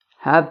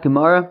Have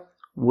Gemara,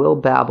 will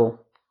babble.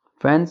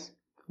 Friends,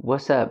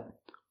 what's up?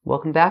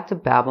 Welcome back to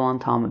Babble on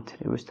Talmud.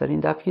 Today we're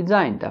studying Daf Yud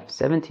Zayin, Daf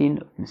 17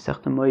 of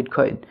Masechta Moed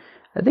Katan.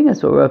 I think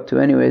that's what we're up to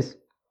anyways.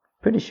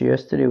 Pretty sure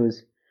yesterday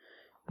was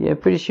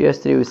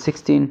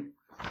 16.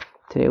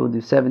 Today we'll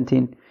do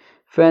 17.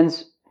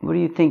 Friends, what do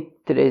you think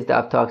today's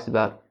Daf talks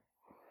about?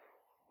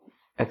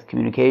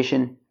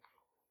 Excommunication,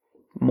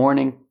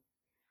 mourning,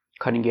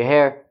 cutting your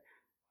hair,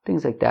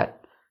 things like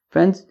that.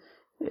 Friends,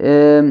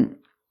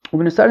 we're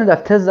going to start in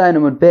Daf Tez Zayin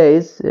Amud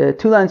Beis,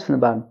 2 lines from the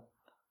bottom.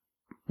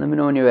 Let me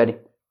know when you're ready.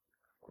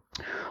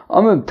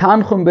 Amr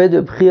Tanchum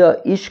Bedu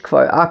B'chia Ish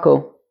Kfar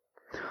Akko,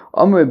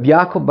 Amr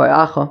B'Yaakov Bar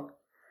Acha,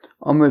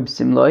 Amr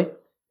B'Simloi,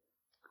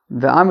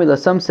 Ve'amri La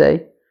some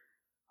say,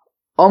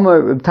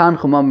 Amr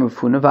Tanchum Amr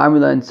Funa, Ve'amri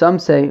La and some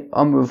say,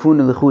 Amr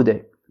Funa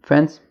L'chude.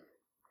 Friends,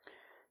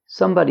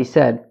 somebody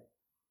said,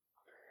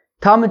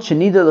 Talmud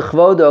Shenida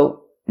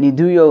L'chvodo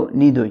Niduyo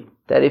Nidui.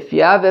 That if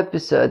you have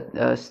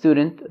a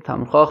student, a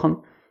Talmud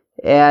Chacham,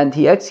 and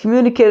he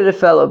excommunicated a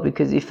fellow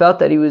because he felt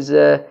that he was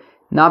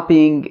not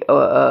being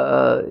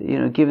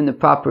given the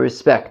proper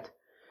respect.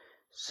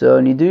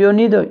 So niduyo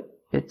nidoy,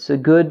 it's a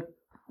good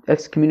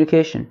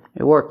excommunication.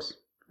 It works.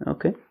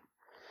 Okay.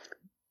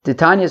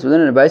 Titanius within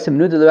an abaysim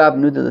nuda l'rab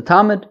nuda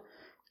l'tamid,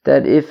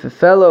 that if a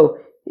fellow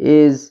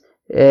is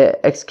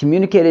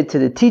excommunicated to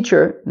the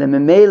teacher, then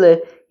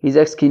memele he's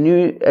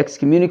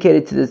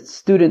excommunicated to the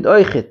student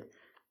oichit.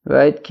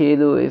 Right,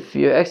 Kilu, if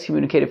you're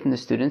excommunicated from the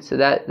students, so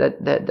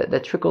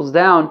that trickles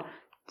down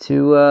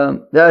to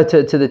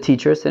the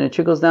teachers, and it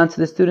trickles down to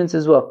the students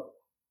as well.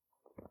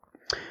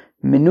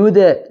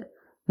 Menude,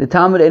 the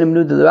Talmud ain't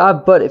menude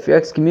l'rab, but if you're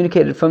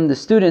excommunicated from the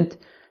student,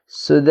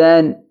 so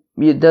then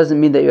it doesn't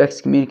mean that you're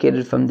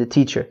excommunicated from the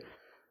teacher.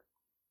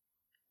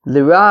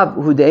 L'rab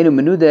hu de'enu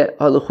menude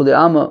haluchu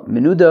le'ama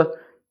menuda,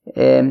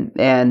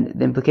 and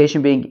the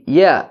implication being,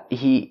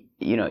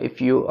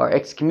 if you are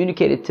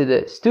excommunicated to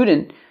the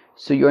student,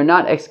 so you're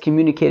not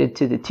excommunicated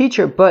to the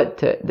teacher, but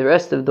to the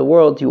rest of the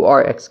world you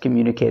are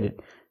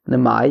excommunicated.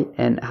 Lemai,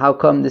 and how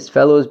come this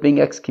fellow is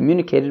being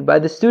excommunicated by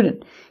the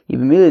student?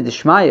 If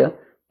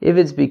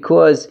it's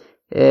because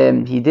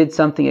he did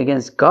something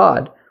against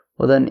God,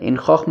 well then in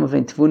Chochmah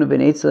v'Tvuna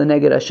v'Neitzel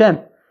neged Hashem,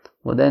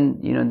 well then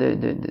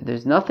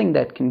there's nothing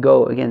that can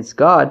go against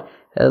God.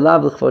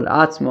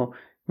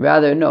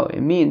 Rather, no,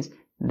 it means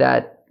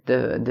that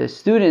the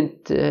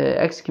student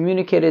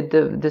excommunicated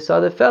this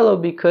other fellow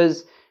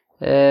because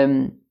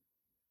I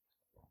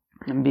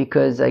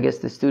guess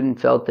the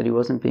student felt that he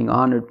wasn't being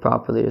honored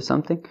properly or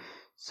something.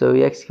 So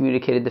he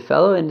excommunicated the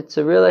fellow, and it's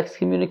a real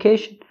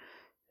excommunication.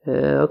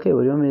 Okay,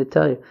 what do you want me to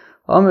tell you?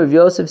 Amr of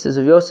Yosef says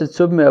of Yosef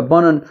tzub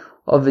me'abanon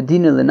of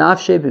Vedina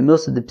l'nafshe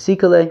b'milsa de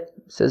psikale,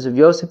 says of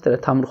Yosef that a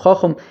Talmud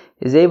Chacham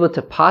is able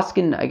to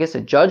paskin, I guess,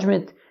 a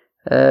judgment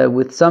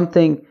with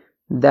something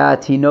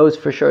that he knows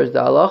for sure is the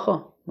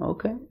halacha.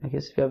 Okay, I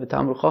guess if you have a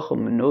Talmud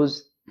Chacham who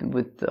knows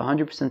with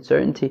 100%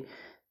 certainty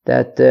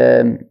that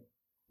the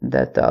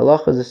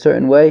halacha is a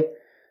certain way,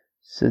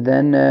 so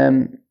then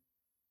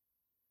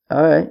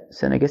alright,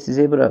 so then I guess he's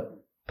able to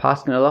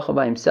pass an halacha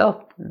by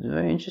himself. It's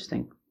very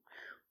interesting.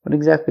 What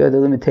exactly are the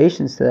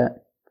limitations to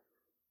that?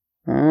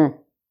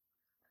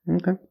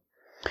 Okay.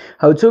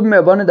 So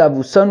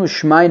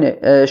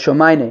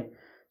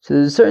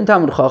there's a certain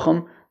Talmud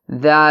Chacham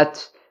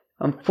that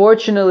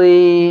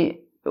unfortunately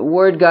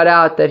word got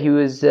out that he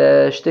was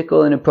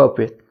shtickle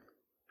inappropriate.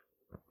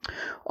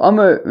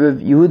 Amr Rav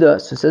Yehuda,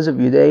 so says Rav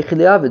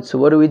Yehuda, so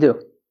what do we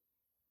do?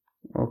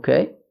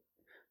 Okay,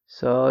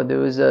 so there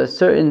was a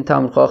certain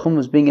Talmud Chacham who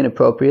was being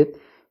inappropriate,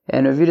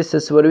 and Rav Yehuda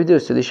says, so what do we do?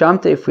 So the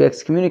Shamte, if we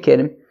excommunicate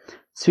him,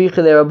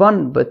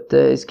 but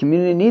his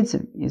community needs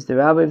him. He's the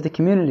rabbi of the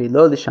community,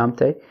 lo the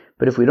Shamte.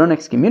 But if we don't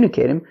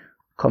excommunicate him,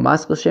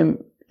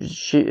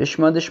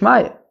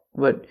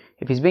 but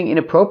if he's being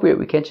inappropriate,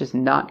 we can't just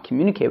not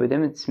communicate with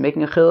him. It's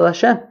making a chilul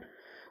Hashem.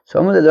 So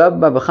Amr the Rabbi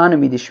Babachana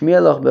midishmiya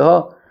loch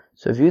beha.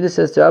 So if Yehuda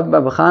says to Rabbi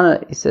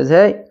Babachana, he says,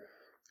 hey,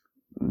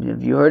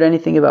 have you heard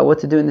anything about what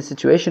to do in this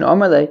situation?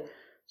 Omerle.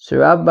 So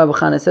Rabbi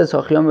Babachana says,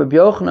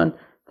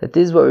 that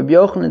this is what Rabbi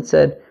Yochanan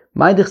said,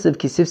 what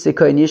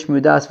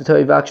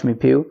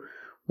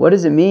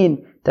does it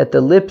mean that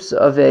the lips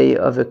of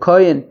a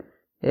kohen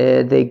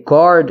they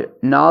guard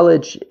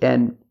knowledge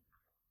and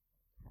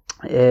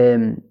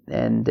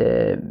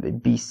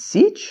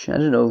beseech? I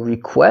don't know,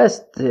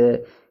 request,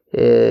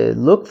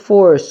 look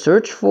for,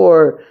 search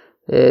for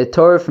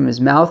Torah from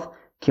his mouth,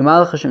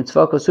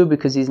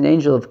 because he's an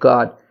angel of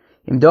God.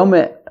 If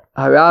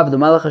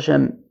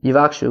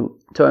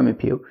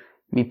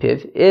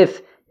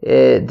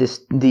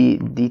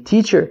the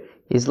teacher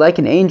is like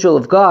an angel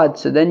of God,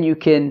 so then you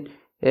can,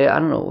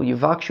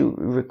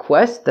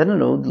 request,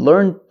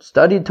 learn,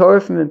 study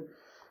Torah from him.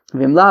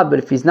 But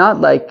if he's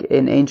not like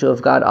an angel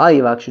of God,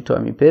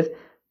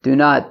 do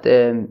not,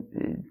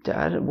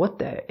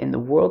 what in the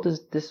world is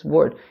this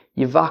word?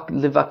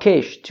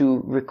 Livakesh,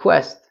 to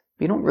request.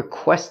 You don't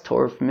request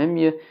Torah from him,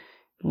 you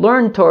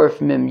learn Torah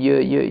from him,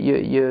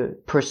 you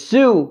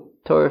pursue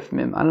Torah from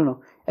him. I don't know.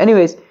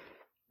 Anyways,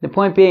 the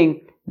point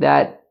being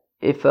that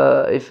if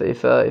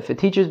a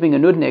teacher's being a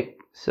nudnik,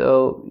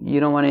 so you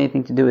don't want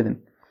anything to do with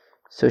him.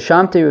 So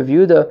Shamte Rav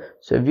Yehuda,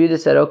 so Rav Yehuda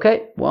said,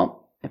 okay,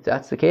 well, if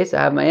that's the case,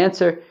 I have my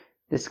answer.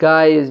 This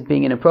guy is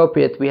being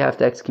inappropriate. We have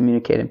to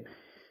excommunicate him.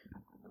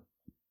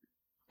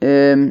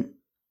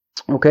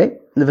 Okay.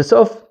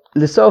 L'sof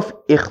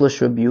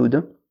ichlush Rav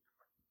Yehuda.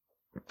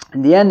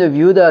 In the end, Rav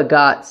Yehuda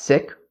got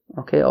sick.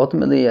 Okay.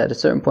 Ultimately, at a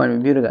certain point,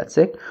 Rav Yehuda got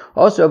sick.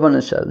 Also,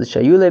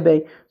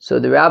 so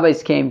the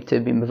rabbis came to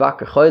be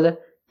mevaker choyle.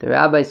 The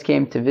rabbis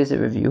came to visit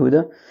Rav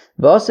Yehuda.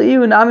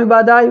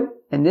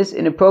 And this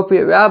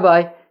inappropriate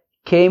rabbi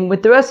came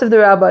with the rest of the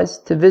rabbis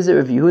to visit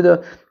Rav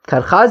Yehuda.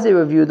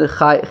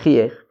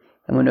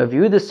 And when Rav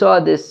Yehuda saw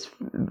this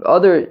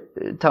other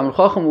Talmud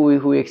Chacham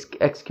who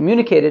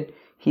excommunicated,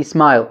 he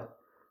smiled.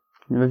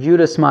 Rav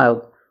Yehuda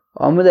smiled.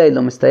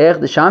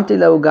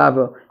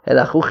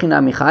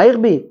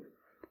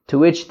 To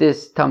which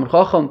this Talmud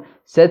Chacham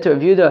said to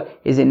Rav Yehuda,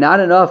 is it not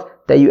enough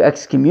that you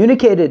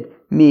excommunicated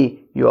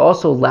me, you're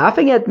also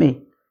laughing at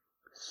me?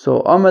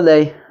 So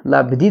Amalei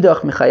la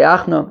bedidach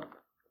michayachna.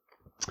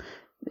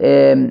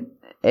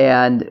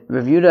 And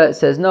Rav Yehuda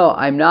says, no,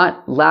 I'm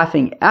not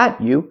laughing at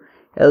you.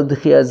 El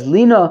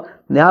d'chiazlina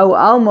lehu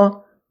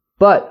alma.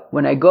 But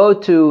when I go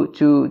to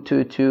Olam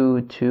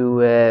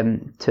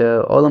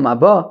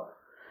Haba,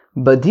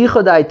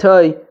 badicha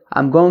daitoi,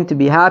 I'm going to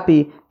be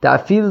happy that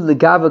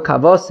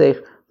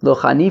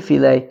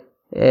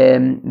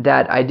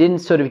I didn't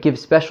sort of give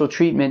special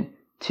treatment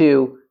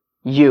to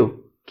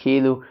you.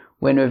 Kilu.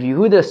 When Rav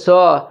Yehuda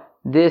saw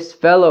this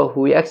fellow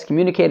who he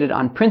excommunicated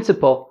on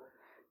principle,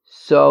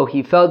 so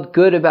he felt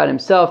good about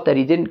himself that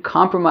he didn't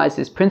compromise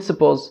his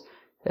principles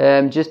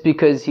just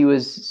because he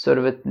was sort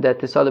of that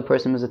this other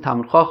person was a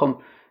Talmud Chacham.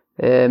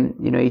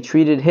 He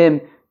treated him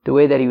the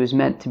way that he was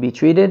meant to be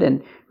treated,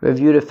 and Rav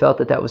Yehuda felt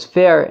that was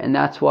fair, and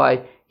that's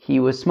why he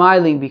was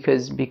smiling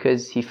because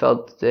he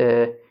felt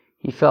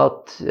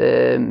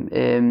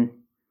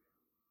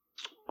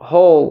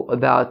whole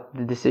about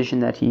the decision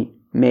that he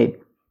made.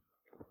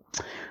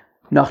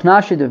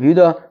 Nachnashid Rav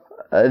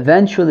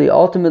Yehuda,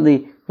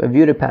 ultimately, Rav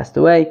Yehuda passed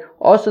away.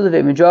 Also the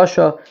Beit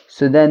Midrasha.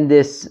 So then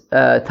this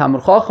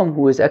Talmud Chacham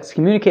who was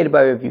excommunicated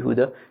by Rav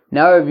Yehuda,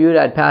 now Rav Yehuda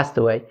had passed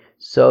away.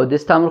 So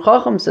this Talmud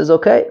Chacham says,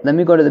 okay, let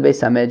me go to the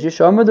Beis HaMedrash.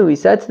 Amrulu, he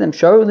said to them,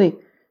 Sharuli,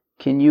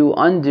 can you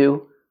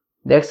undo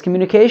the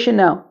excommunication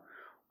now?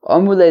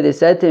 Amrule, they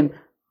said to him,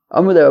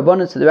 Amrule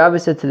Rabbanan, so the rabbi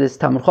said to this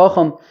Talmud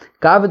Chacham,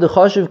 Gavad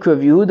Chashiv Rav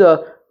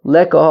Yehuda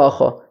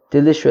lekahacha.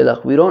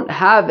 We don't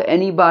have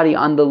anybody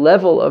on the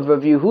level of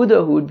Rav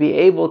Yehuda who would be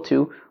able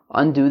to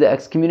undo the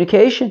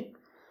excommunication.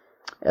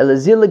 But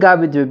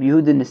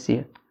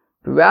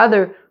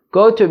rather,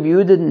 go to Rav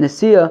Yehuda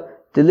Nasiya,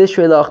 the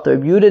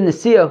Rav Yehuda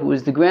Nasiya, who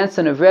is the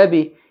grandson of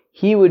Rebbe,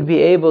 he would be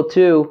able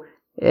to,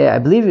 I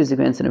believe he was the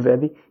grandson of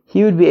Rebbe,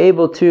 he would be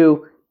able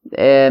to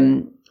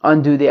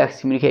undo the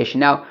excommunication.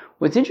 Now,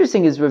 what's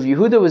interesting is Rav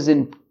Yehuda was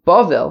in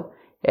Bavel,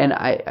 and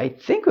I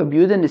think Rav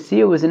Yehuda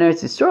Nasiya was in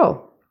Eretz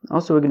Yisrael.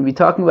 Also, we're going to be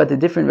talking about the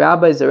different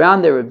rabbis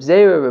around there, Reb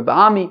Zera, Reb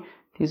Ami.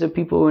 These are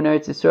people who are in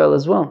Eretz Yisrael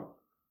as well.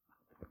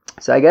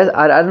 So I guess,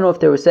 I don't know if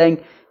they were saying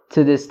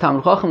to this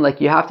Talmud Chacham, like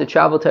you have to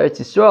travel to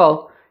Eretz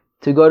Yisrael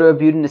to go to Reb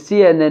Yehuda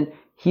Nasiya, and then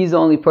he's the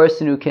only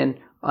person who can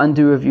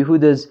undo Rav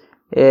Yehuda's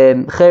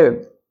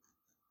cherem,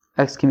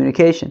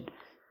 excommunication.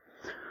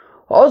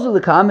 Also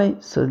the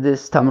Kame, so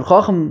this Talmud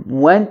Chacham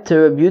went to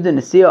Reb Yehuda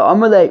Nasiya,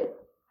 Amalei,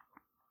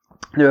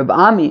 the Reb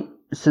Ami.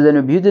 So then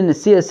Reb Yehuda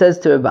Nasiya says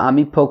to Reb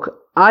Ami, Pok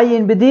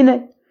ayin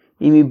bedine,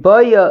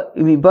 imibaya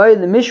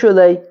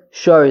lemishrele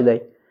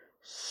sharile.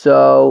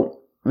 So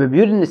Reb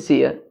Yehuda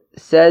Nasiya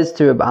says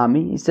to Reb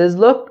Ami, he says,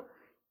 look,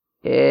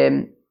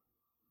 there's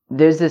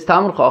this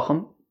Talmud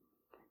Chacham.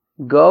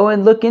 Go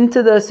and look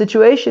into the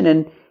situation,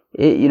 and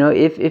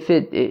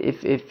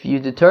if you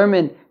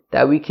determine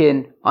that we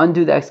can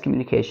undo the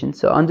excommunication,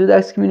 so undo the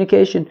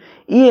excommunication.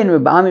 Ian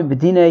Reb Ami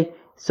bedine.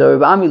 So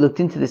Reb Ami looked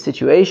into the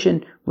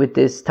situation with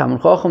this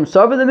Talmud Chacham,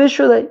 Sarva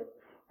lemishrele.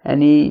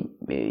 And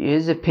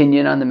his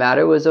opinion on the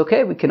matter was,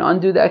 okay, we can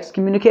undo the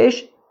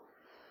excommunication.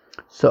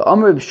 So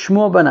Amar Reb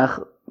Shmuel ben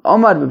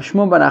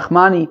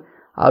Achmani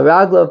al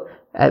Raglav,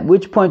 at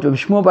which point Reb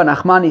Shmuel ben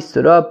Achmani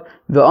stood up,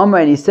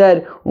 and he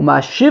said,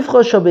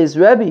 Umashivcha shabeis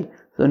Rebbe,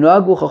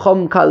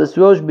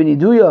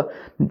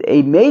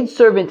 a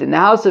maidservant in the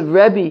house of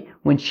Rebbe,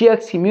 when she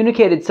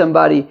excommunicated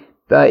somebody,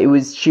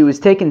 she was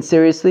taken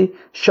seriously.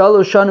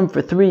 Shalosh shanim,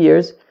 for 3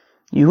 years.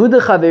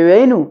 Yehuda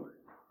chavereinu,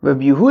 Reb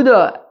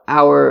Yehuda,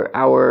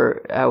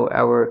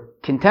 our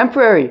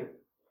contemporary,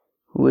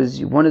 who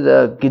was one of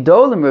the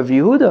Gedolim of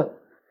Yehuda,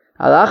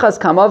 alachas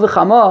kama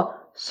v'chama,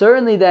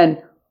 certainly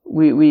then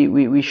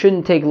we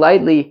shouldn't take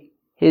lightly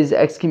his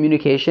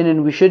excommunication,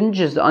 and we shouldn't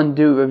just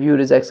undo Rav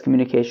Yehuda's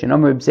excommunication.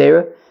 Reb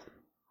Zera,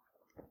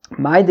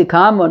 my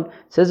dekamon,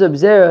 says Reb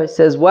Zera,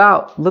 says,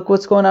 wow, look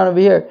what's going on over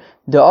here.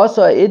 The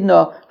also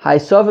idna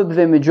haisava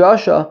b'vei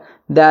midrasha,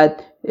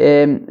 that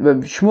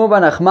Reb Shmuel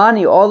ben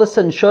Achmani all of a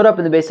sudden showed up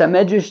in the Beis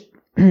HaMedrash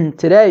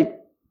today,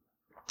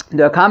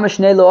 the Akama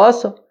Shnei Lo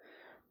also,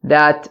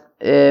 that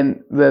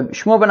Reb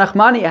Shmuel ben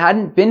Achmani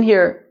hadn't been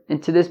here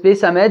into this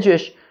Beis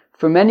HaMedrash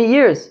for many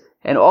years,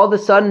 and all of a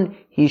sudden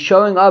he's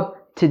showing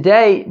up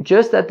today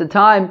just at the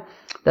time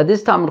that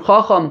this Talmud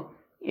Chacham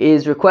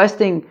is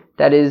requesting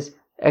that his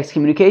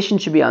excommunication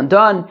should be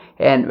undone,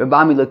 and Reb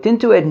Ami looked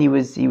into it, and he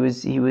was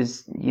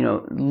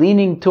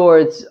leaning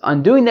towards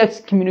undoing the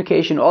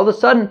excommunication. All of a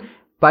sudden,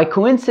 by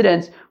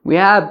coincidence, we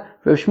have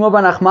Reb Shmuel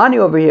Bar Nachmani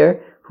over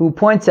here who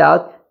points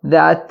out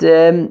that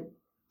the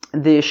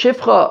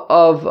shifcha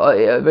of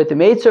the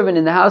maidservant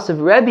in the house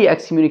of Rebbe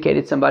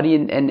excommunicated somebody,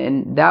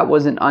 and that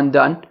wasn't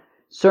undone.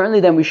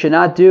 Certainly, then we should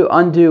not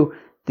undo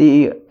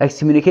the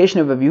excommunication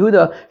of Rav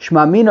Yehuda.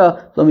 Shma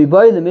mina lo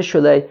miboy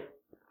lemishrele.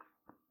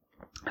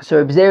 So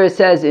Reb Zera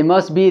says it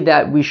must be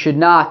that we should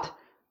not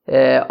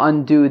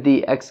undo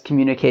the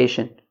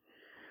excommunication.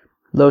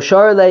 Lo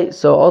sharle.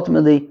 So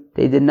ultimately,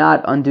 they did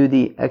not undo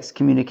the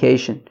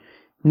excommunication.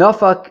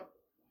 Nafak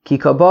ki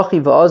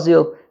kabachi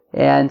va'azil.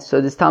 And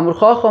so this Talmud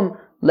Chacham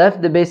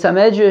left the Beis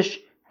HaMedrash,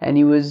 and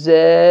he was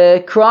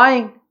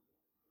crying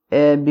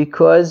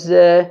because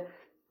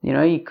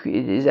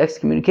his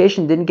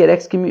excommunication didn't get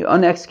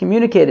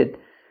unexcommunicated.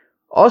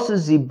 Also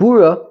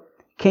Zibura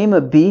came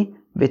a bi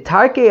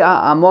v'tarke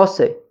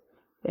amose,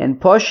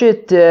 and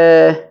Poshit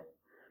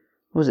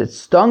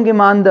stung him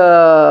on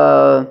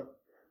the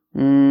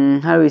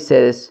how do we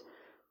say this?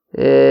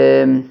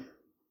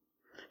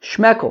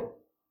 Shmekel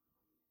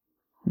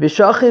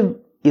v'shachiv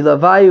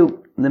ilavayu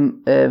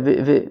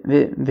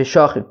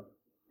v'shachiv,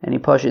 and he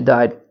Poshit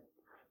died.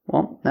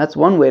 Well, that's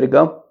one way to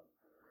go.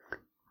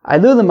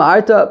 Ailu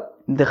l'ma'arta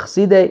the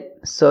Chassidei,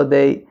 so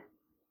they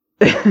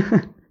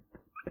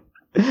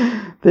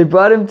they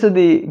brought him to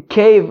the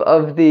cave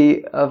of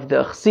the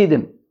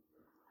Chassidim,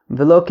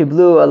 v'lo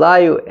kiblu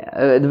alayu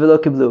v'lo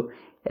kiblu,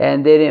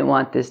 and they didn't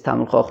want this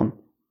Talmud Chacham.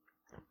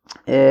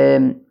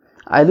 Ailu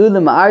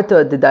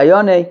l'ma'arta the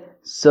Dayone,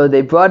 so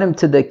they brought him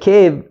to the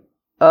cave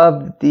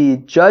of the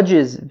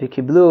judges,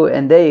 v'kiblu,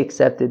 and they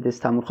accepted this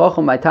Talmud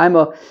Chacham. My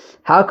timer,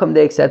 how come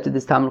they accepted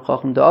this Talmud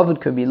Chacham? The Ovid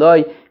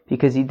Kirbiloi,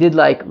 because he did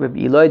like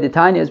Rabbi Eloi the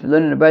Tanya, as we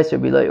learn in the Brayso,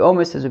 Rabbi Eloi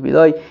Omer says Rabbi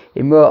Eloi,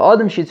 Imra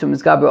Adam Shitzu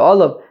Mizgaber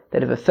Olav,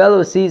 that if a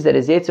fellow sees that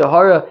his Yetzer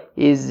Hara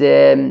is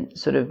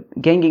sort of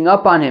ganging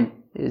up on him,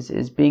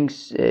 is being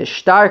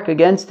stark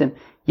against him,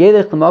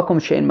 Yelech L'makom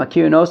Shein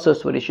Makir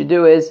Nosos, what he should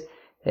do is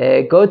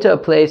go to a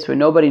place where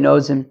nobody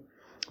knows him,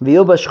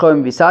 V'ilba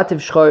Shchorim, V'sativ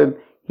Shchorim,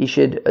 he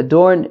should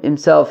adorn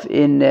himself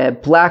in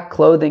black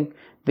clothing,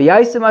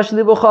 V'yaisim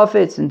Ashlibo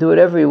Chafetz, and do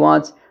whatever he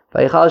wants,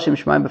 V'yichal Shem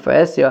Shemaim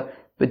B'Faresya,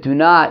 but do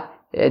not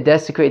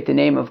desecrate the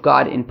name of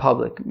God in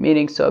public.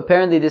 Meaning, so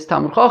apparently this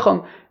Talmud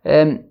Chacham,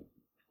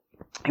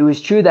 it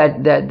was true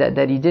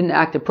that he didn't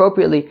act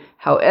appropriately.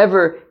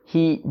 However,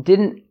 he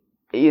didn't,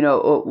 he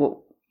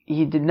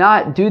did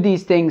not do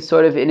these things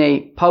sort of in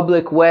a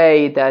public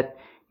way that,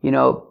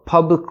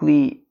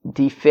 publicly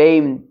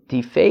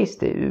defaced,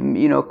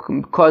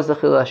 caused the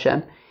Chil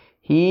Hashem.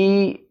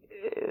 He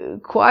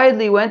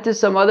quietly went to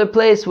some other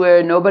place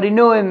where nobody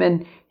knew him,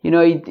 and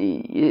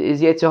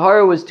his Yetzer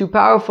Hara was too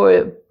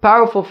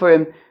powerful for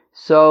him,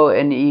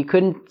 and he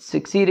couldn't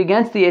succeed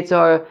against the Yetzer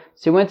Hara,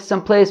 so he went to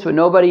some place where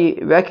nobody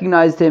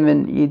recognized him,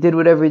 and he did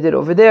whatever he did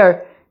over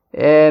there,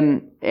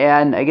 and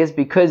I guess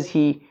because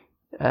he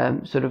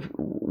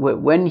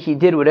when he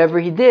did whatever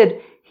he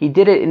did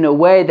it in a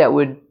way that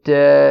would,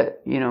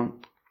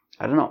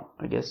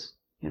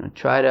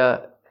 try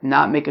to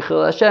not make a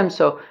Chil Hashem,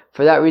 so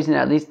for that reason,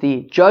 at least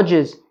the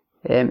judges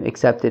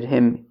accepted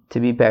him to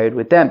be buried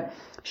with them.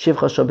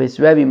 Shivcha Shobes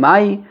Rebbe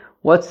Mai.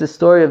 What's the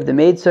story of the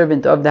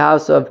maidservant of the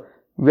house of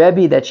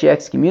Rebbe that she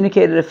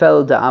excommunicated a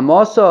fellow? The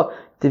Amosa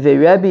Devei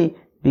Rebbe,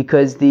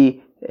 because the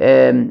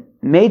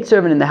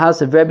maidservant in the house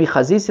of Rebbe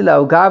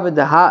Chazisila Ugava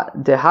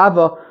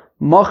Dehava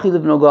Mochi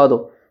Livno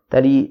Gadol,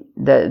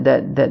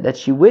 that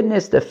she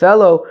witnessed a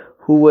fellow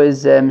who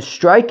was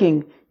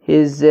striking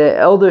his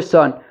elder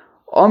son.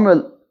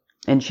 Omer,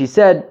 and she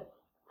said,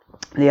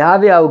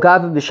 Lihavia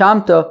Ugava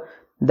B'Shamta,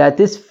 that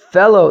this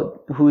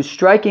fellow who is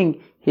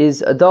striking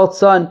his adult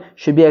son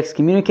should be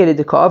excommunicated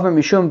to Ka'avar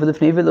Mishum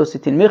V'lifnei V'lo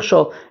Sitin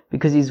Michshol,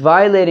 because he's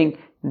violating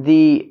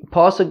the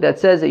pasuk that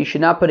says that you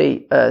should not put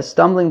a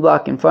stumbling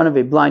block in front of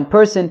a blind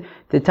person.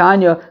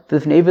 Titania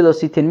V'lifnei V'lo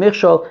Sitin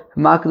Michshol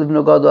Makil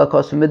V'no Gadol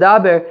HaKos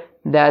V'medaber,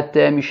 that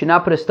you should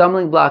not put a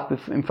stumbling block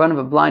in front of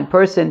a blind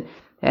person,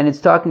 and it's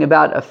talking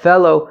about a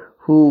fellow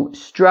who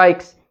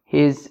strikes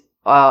his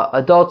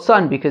adult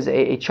son, because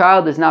a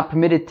child is not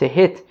permitted to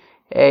hit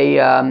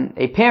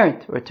a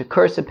parent or to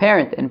curse a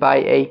parent, and by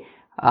a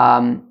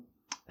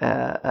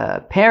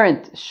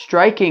parent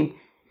striking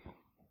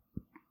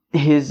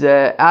his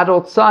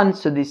adult son,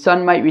 so the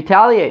son might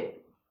retaliate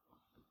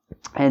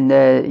and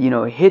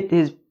hit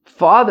his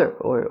father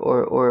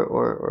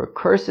or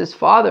curse his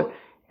father,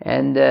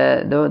 and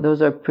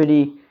those are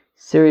pretty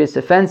serious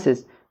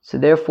offenses. So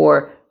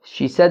therefore,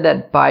 she said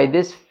that by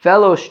this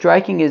fellow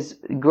striking his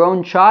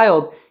grown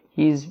child,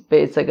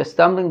 it's like a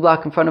stumbling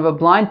block in front of a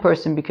blind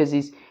person, because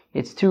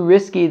it's too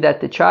risky that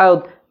the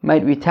child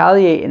might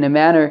retaliate in a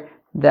manner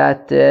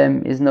that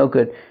is no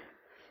good.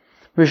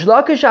 Rish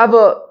Lakish have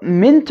a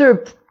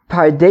minter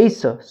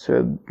pardesa. So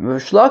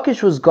Rish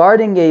Lakish was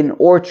guarding an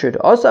orchard.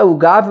 Also,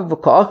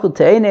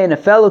 and a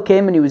fellow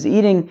came and he was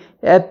eating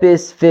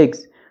epis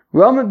figs.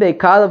 Rama Bey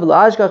Kalav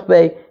Lashkach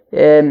Bey.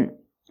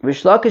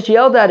 Rish Lakish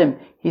yelled at him.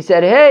 He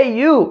said, "Hey,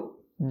 you!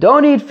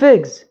 Don't eat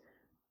figs."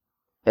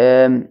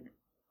 And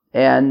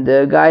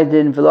the guy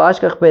didn't.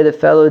 The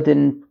fellow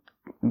didn't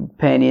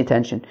pay any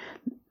attention.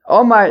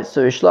 Omar.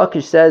 So Rish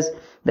Lakish says,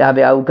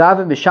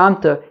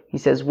 he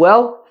says,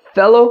 "Well,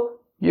 fellow,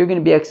 you're going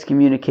to be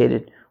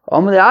excommunicated."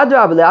 And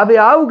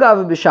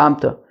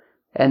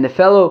the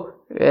fellow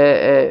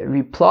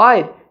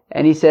replied,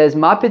 and he says,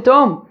 "Ma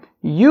pitom,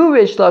 you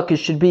Rish Lakish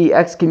should be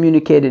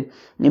excommunicated.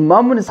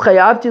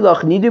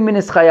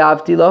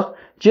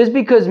 Just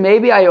because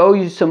maybe I owe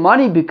you some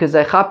money because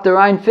I chapped the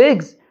Rhine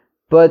figs,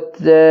 but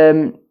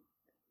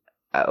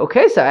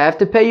okay, so I have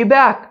to pay you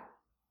back."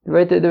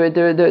 Right?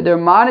 There are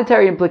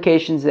monetary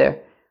implications there.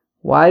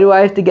 Why do I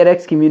have to get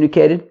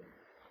excommunicated?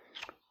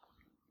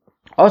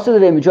 Also,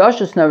 the Midrash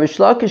now Rish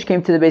Lakish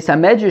came to the Beis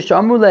HaMedrash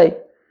Amrulei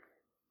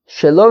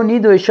Shelo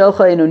Nidui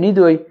Shelcha Eno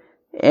Nidui,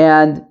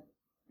 and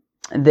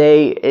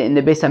they in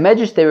the Beis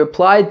HaMedrash they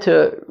replied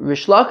to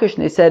Rish Lakish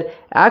and they said,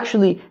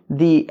 actually,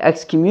 the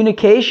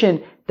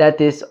excommunication that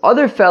this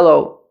other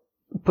fellow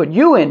put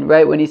you in,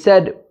 right? When he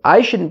said,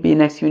 I shouldn't be in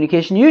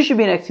excommunication, you should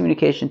be in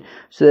excommunication.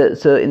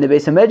 So in the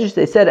Beis HaMedrash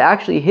they said,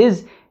 actually,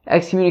 his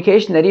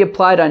excommunication that he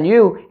applied on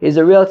you is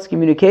a real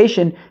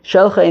excommunication,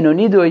 Shelcha Eno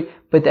Nidui,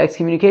 but the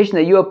excommunication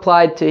that you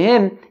applied to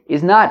him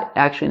is not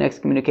actually an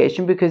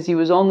excommunication because he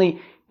was only,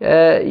 he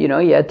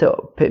had to,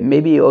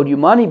 maybe he owed you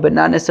money, but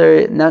not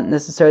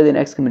necessarily an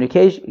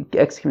excommunication.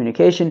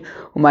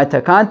 Umay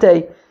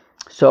takante.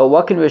 So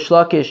what can Rish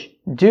Lakish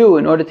do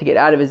in order to get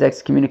out of his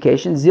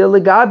excommunication? Zil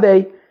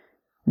legabe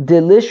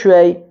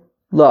delishrei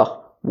lach.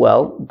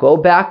 Well, go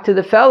back to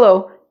the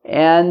fellow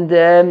and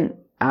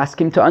ask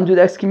him to undo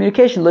the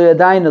excommunication. Lo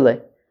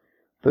yadayin.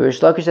 But Rish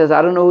Lakish says,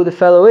 I don't know who the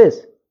fellow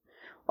is.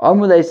 So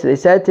they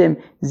said to him,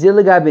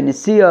 Zilagai ben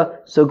Nisiya,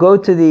 so go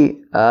to the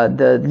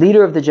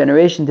leader of the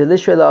generation,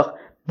 Delishrelach,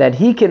 that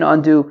he can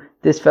undo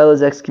this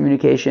fellow's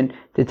excommunication.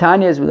 The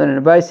Tanya, as we learn in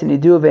the Bais,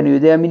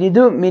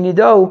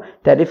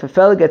 that if a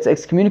fellow gets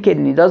excommunicated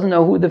and he doesn't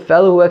know who the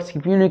fellow who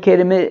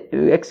excommunicated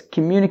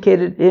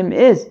him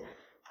is,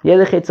 so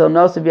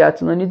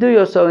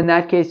in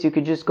that case you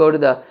could just go to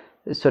the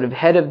sort of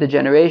head of the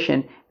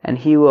generation and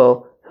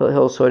he'll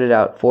sort it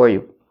out for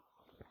you.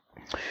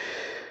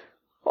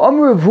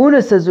 Rav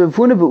Huna says, Rav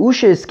Huna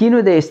v'Usha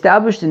Eskinu, they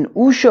established in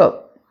Usha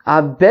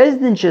a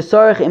bezdin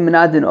shesarich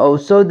imanadin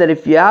also, that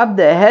if you have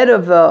the head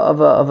of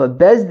a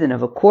bezdin,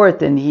 of a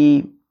court, and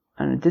he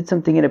did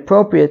something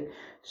inappropriate,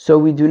 so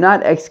we do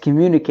not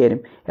excommunicate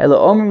him. Ela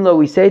omrim lo,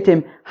 we say to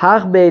him,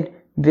 hachbed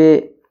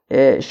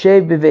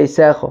v'shev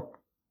b'veisecho,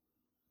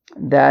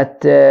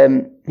 that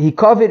he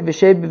covered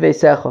v'shev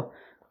b'veisecho,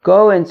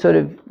 go and sort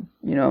of,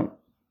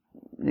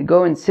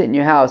 go and sit in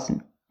your house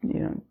and,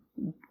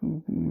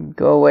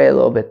 go away a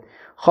little bit.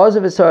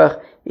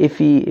 If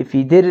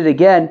he did it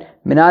again,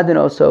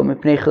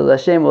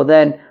 well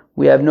then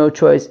we have no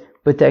choice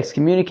but to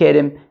excommunicate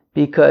him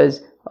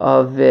because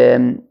of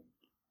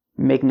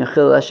making a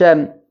chil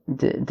Hashem,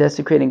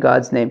 desecrating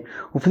God's name.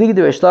 And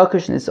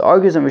this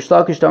argues on Rish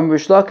Lakish,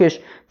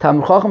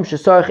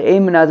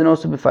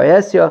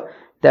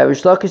 that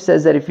Rish Lakish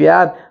says that if you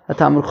have a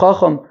Talmud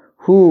Chacham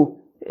who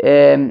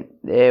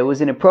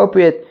was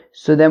inappropriate,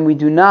 so then we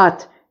do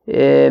not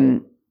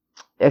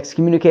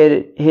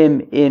excommunicated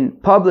him in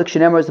public.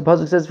 Shenemar, as the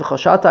pasuk says,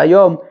 "V'chashata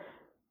hayom,"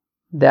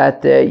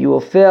 that you will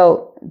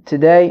fail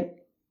today.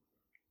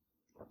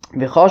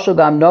 V'chashu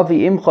gam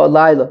navi imcha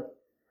laila,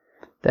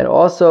 that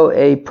also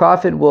a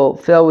prophet will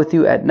fail with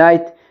you at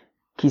night.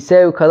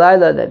 Kiseu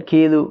kalayla, that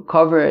kilu,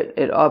 cover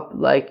it up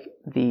like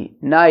the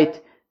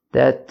night.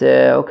 That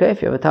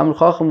if you have a Talmud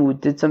Chacham who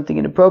did something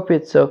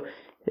inappropriate, so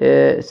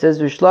it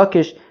says Rish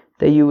Lakish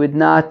that you would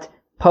not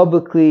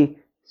publicly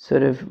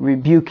sort of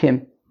rebuke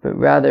him, but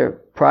rather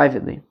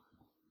privately.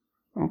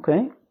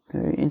 Okay,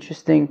 very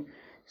interesting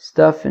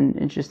stuff and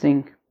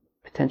interesting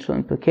potential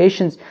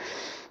implications.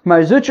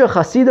 Marzutra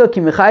Chasida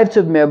ki mechayiv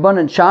tov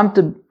me'abanan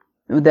shamta,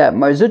 that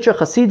Marzutra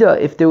Chasida,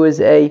 if there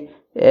was a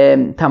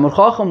Talmud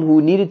Chacham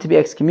who needed to be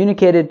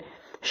excommunicated,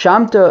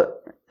 shamta,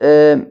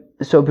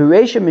 so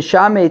bereisha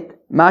mishamet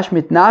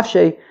mashmit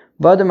nafshe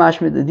vada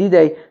mashmit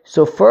ledidei.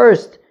 So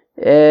first,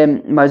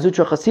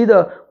 Marzutra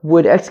Chasida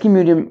would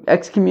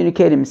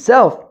excommunicate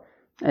himself,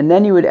 and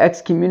then he would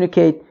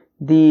excommunicate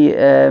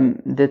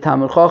the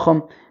Talmud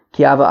Chacham,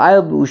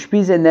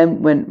 and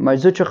then when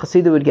Marzutra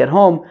Chasida would get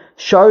home,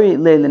 Shari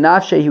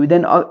Le'lenafshe, he would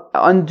then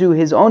undo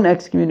his own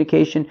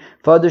excommunication,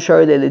 Father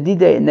Shari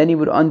Le'ledide, and then he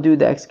would undo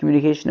the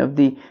excommunication of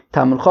the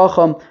Talmud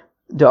Chacham.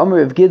 The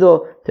Amr of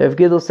Gidel, the Rav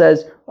Gidel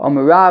says,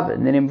 Amr Rav,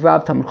 and the name of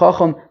Rav, Talmud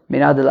Chacham,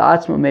 Menad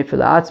La'atzmo, Me'fil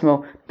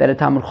La'atzmo, that a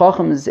Talmud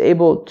Chacham is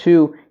able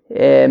to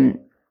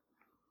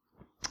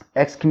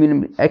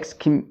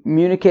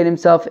excommunicate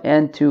himself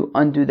and to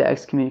undo the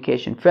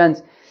excommunication.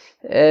 Friends,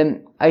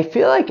 I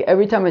feel like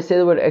every time I say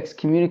the word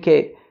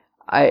excommunicate,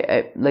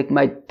 I like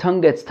my tongue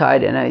gets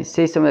tied and I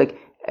say something like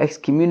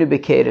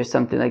excommunicate or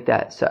something like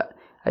that. So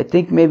I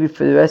think maybe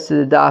for the rest of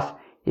the daf,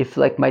 if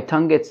like my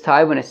tongue gets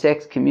tied when I say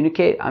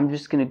excommunicate, I'm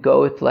just going to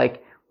go with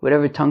like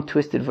whatever tongue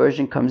twisted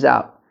version comes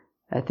out.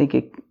 I think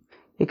it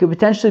could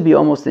potentially be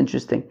almost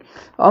interesting.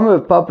 Amar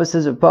Rav Papa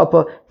says, Rav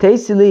Papa,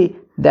 Tasili,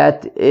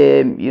 that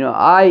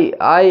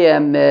I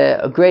am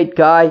a great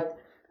guy,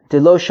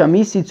 Delo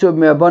Shamisi Tzub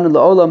Mirabban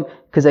La'olam,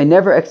 because I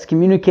never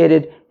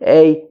excommunicated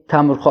a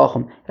Talmud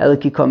Chacham.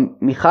 Elikikam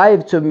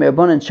Michayev Tzub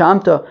Mirabban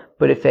Shamta,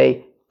 but if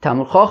a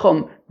Talmud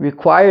Chacham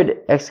required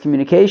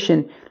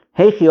excommunication,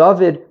 Heichi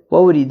Ovid,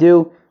 what would he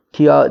do?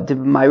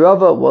 My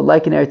Rava, well,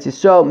 like in Eretz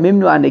Yisrael,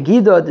 Mimnu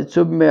Anagida, the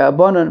Tzub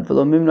Mirabbanon,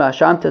 Velo Mimnu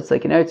Hashamta, it's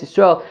like in Eretz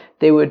Yisrael,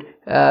 they would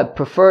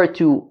prefer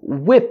to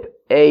whip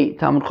a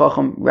Talmud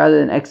Chacham rather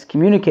than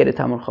excommunicate a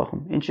Talmud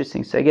Chacham.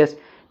 Interesting. So I guess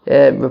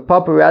Rav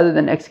Papa, rather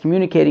than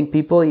excommunicating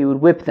people, he would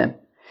whip them.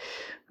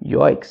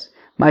 Yikes.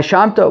 My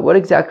Shamta, what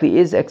exactly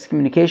is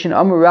excommunication?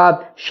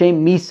 Amurab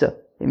Shem Misa.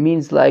 It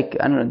means like,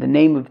 I don't know, the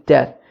name of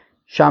death.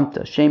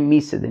 Shamta, Shem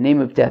Misa, the name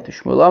of death.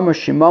 Shmuel Amar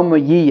Shemama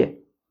Yiyeh.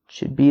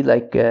 Should be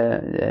like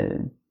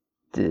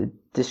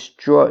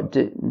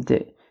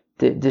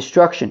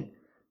destruction.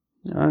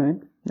 All right,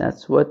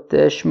 that's what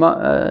that's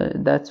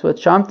what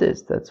Shamta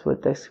is. That's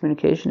what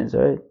excommunication is.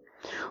 All right.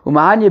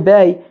 Umahanya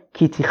Bey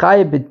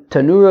Kitichaya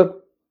b'tanura.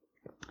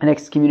 An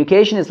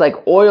excommunication is like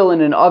oil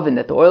in an oven,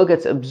 that the oil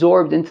gets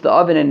absorbed into the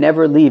oven and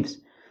never leaves.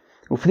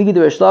 Ufligi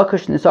the Rish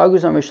Lakish,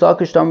 Nisagus on Rish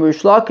Lakish, Tam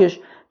Rish Lakish.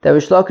 That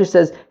Rish Lakish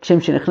says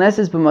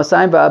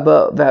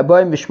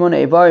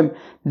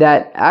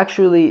that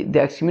actually the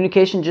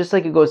excommunication, just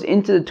like it goes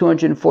into the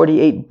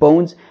 248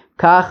 bones,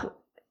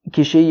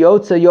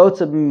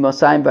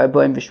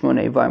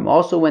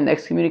 also when the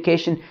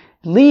excommunication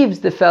leaves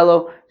the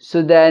fellow,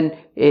 so then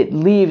it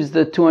leaves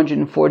the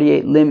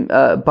 248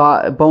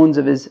 bones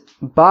of his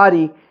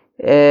body.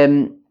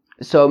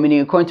 So meaning,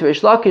 according to Rish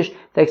Lakish,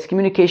 the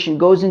excommunication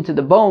goes into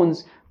the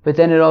bones, but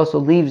then it also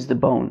leaves the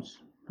bones.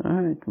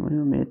 Alright, what do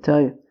you want me to tell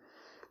you?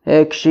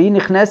 How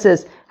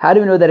do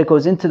we know that it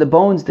goes into the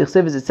bones? It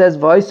says,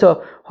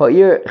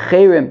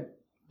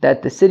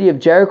 that the city of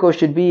Jericho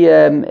should be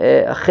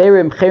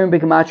Cherim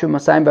b'gematria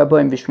Masayim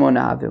b'arboim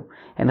v'shmona havu.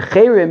 And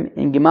Cherim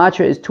in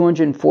gematria is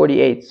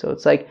 248. So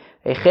it's like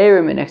a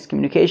Cherim in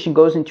excommunication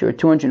goes into your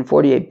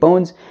 248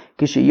 bones.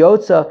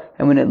 Kishiyotza,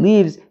 and when it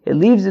leaves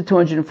the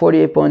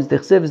 248 bones. The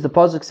Chsiv, as the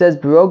pasuk says,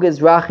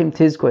 Beroges rachim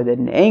tizkor, that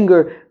in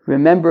anger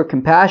remember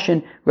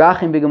compassion.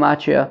 Rachim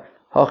b'gematria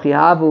hachi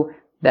havu,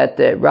 that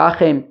the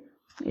rachim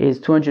is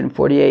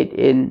 248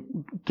 in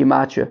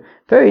gematria.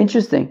 Very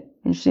interesting.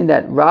 Interesting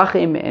that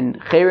Rachim and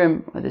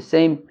Cherim are the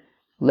same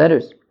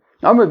letters.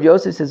 Amr of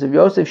Yosef says of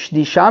Yosef,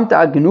 Shdishamta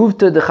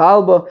agnuvta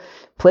dechalba,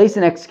 place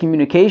an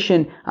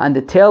excommunication on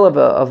the tail of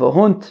a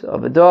hunt,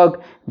 of a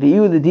dog,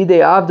 v'yu l'didei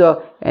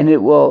avda, and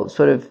it will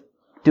sort of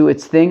do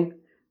its thing.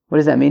 What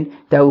does that mean?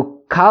 That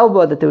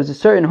kalba, that there was a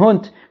certain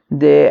hunt,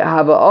 they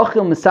have a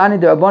ochil masani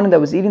derabbanan, that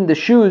was eating the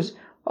shoes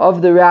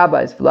of the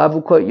rabbis.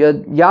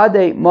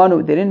 Yade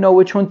manu, they didn't know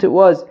which hunt it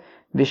was.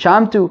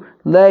 Vishamtu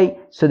lay,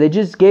 so they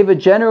just gave a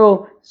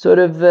general sort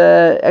of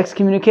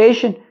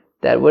excommunication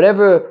that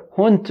whatever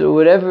hunt or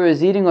whatever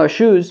is eating our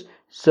shoes,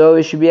 so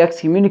it should be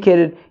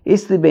excommunicated.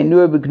 Isli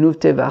beinur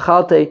b'gnuvte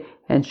v'achalte,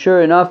 and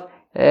sure enough,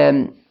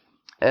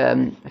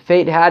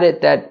 fate had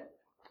it that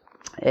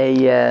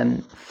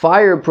a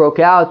fire broke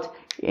out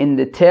in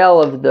the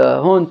tail of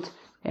the hunt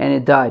and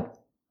it died.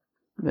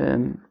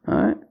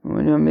 Alright, what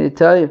do you want me to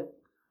tell you?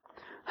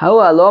 How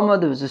alama,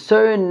 there was a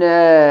certain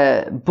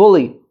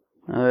bully.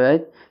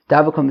 Alright,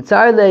 and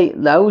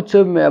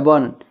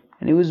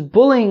he was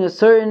bullying a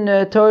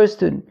certain Torah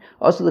student.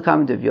 Also the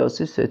comment of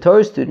Yosef, so a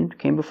Torah student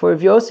came before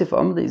of Yosef.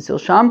 So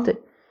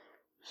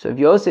if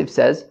Yosef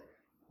says,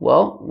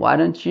 well, why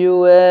don't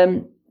you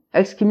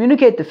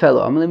excommunicate the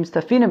fellow? He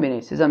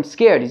says, I'm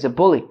scared, he's a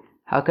bully.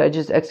 How can I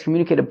just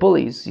excommunicate a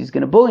bully? He's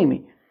going to bully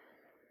me.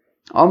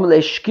 So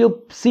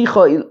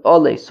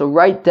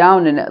write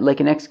down like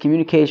an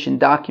excommunication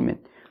document.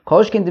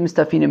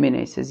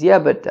 He says, yeah,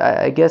 but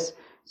I guess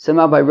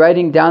somehow by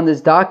writing down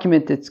this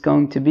document, it's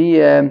going to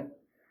be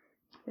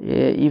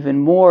even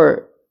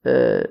more,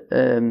 by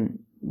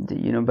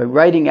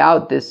writing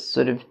out this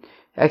sort of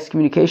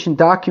excommunication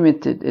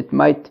document, it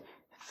might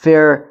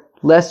fare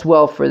less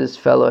well for this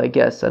fellow, I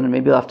guess. I don't know,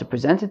 maybe I'll have to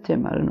present it to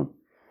him, I don't know.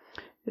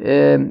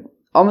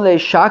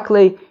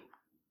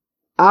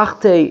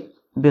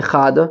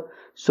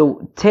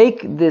 So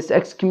take this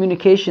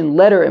excommunication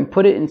letter and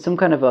put it in some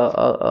kind of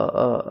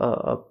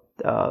a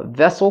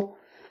vessel,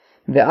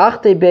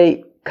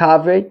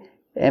 kavre,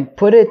 and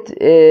put it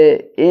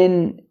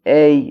in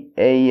a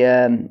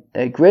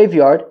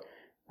graveyard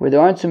where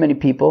there aren't so many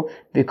people.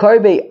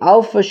 Vikaribe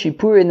alpha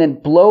shipur, and then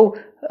blow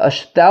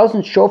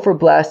 1,000 shofar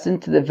blasts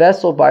into the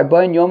vessel by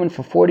Bayan Yoman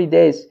for 40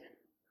 days.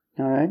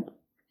 All right.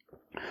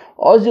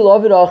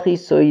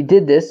 So he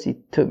did this. He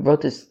wrote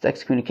this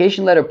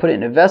excommunication letter, put it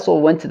in a vessel,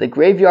 went to the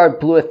graveyard,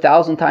 blew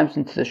 1,000 times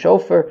into the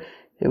shofar,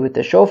 with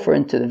the shofar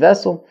into the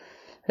vessel.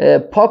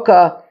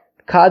 Poka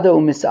kada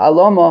umis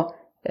aloma,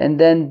 and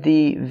then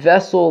the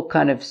vessel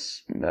kind of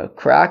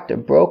cracked or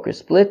broke or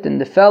split,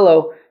 and the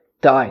fellow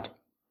died.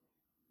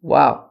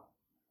 Wow.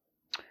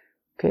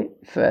 Okay,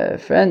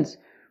 friends,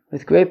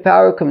 with great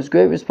power comes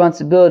great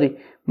responsibility.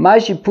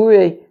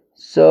 Ma'ashipure.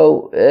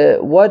 So,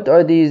 what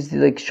are these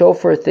like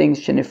shofar things?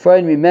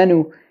 Shenifrayin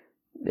mimenu.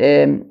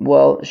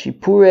 Well,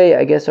 shipure,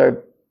 I guess,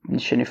 are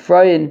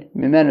shenifrayin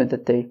mimenu,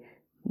 that they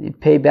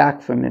pay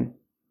back from him.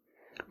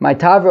 My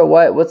tavra,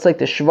 what's like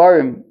the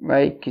shvarim,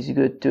 right? Because you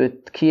could do a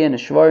tkiya and a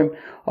shvarim.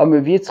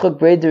 Rav Yitzchak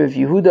Breder of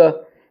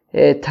Yehuda,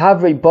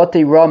 tavrei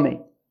bate rame,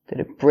 that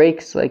it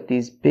breaks like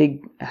these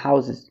big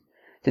houses.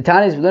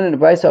 Titanis we learn in the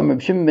Brisa,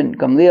 Rav Shimon ben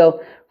Gamliel,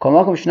 kol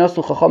makom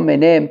shnasu chacham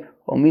beineim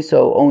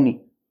omiso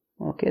oni.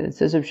 Okay, that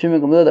says Rav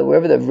Shimon ben Gamliel that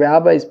wherever the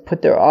rabbis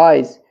put their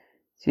eyes,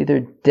 it's either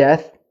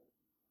death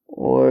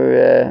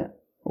or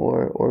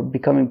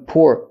becoming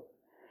poor.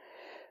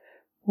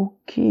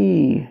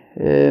 Okay.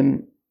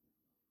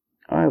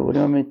 Alright, what do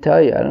you want me to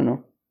tell you? I don't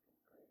know.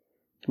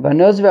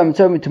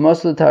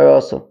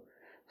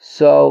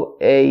 So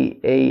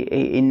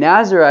a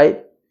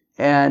Nazirite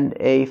and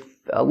a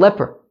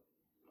leper.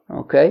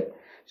 Okay?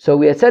 So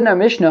we had said in our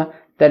Mishnah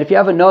that if you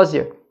have a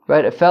Nazir,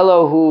 right, a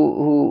fellow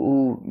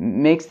who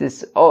makes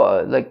this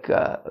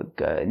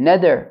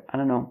neder, I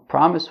don't know,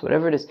 promise,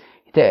 whatever it is,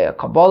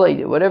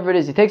 Kabbalah, whatever it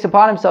is, he takes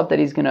upon himself that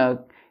he's gonna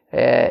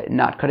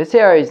not cut his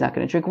hair, he's not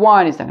gonna drink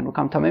wine, he's not gonna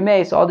become tamei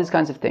meis, all these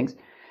kinds of things.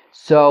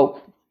 So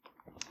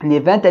in the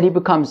event that he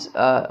becomes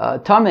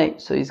tamei,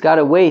 so he's got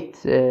to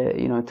wait,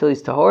 until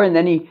he's tahor, and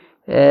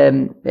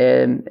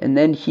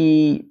then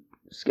he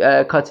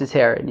cuts his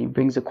hair and he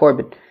brings a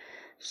korban.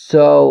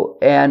 So,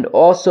 and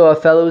also a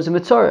fellow who's a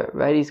mitzorah,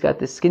 right? He's got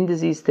this skin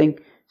disease thing,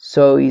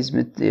 so he's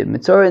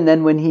mitzorah, and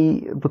then when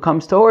he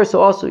becomes tahor, so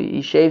also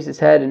he shaves his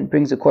head and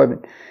brings a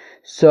korban.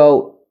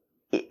 So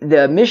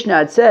the Mishnah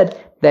had said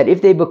that if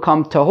they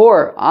become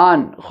tahor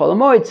on Chol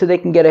HaMoed, so they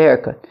can get a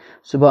haircut.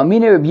 So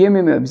Ba'amine Reb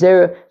Yirmiyah Reb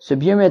Zera, so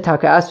Reb Yirmiyah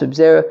taka asked Reb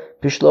Zera,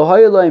 Bishlo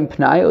Hayoloim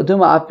Pnai,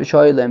 Oduma Af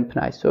Bishayoloim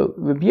Pnai. So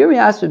Reb Yirmiyah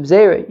asked Reb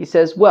Zera, he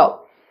says,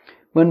 well,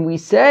 when we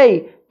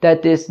say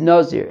that this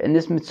Nazir and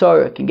this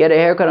Mitzorah can get a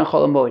haircut on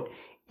Chol HaMoed,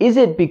 is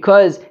it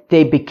because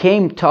they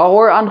became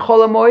tahor on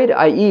Chol HaMoed,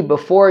 i.e.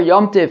 before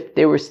Yom Tif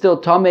they were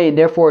still tamei, and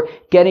therefore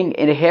getting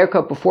a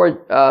haircut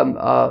before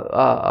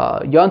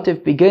Yom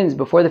Tif begins,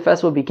 before the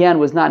festival began,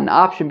 was not an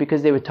option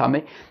because they were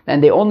tamei,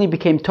 and they only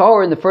became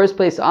tahor in the first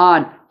place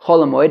on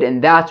Chol HaMoed,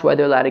 and that's why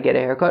they're allowed to get a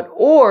haircut?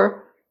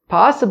 Or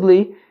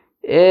possibly,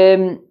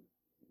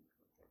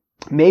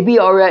 maybe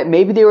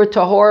they were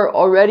tahor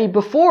already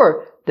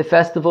before the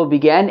festival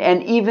began,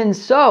 and even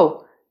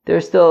so, they're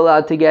still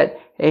allowed to get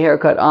a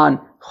haircut on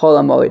Chol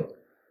HaMoed.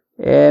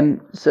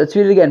 So let's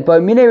read it again.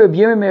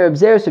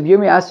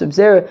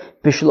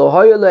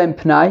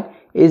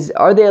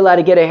 Are they allowed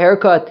to get a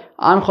haircut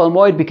on Chol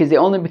HaMoed because they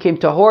only became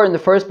tahor in the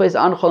first place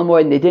on Chol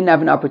HaMoed and they didn't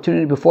have an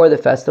opportunity before the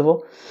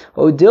festival?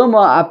 Or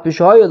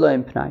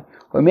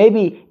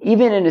maybe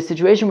even in a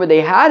situation where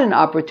they had an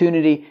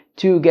opportunity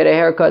to get a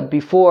haircut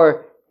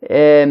before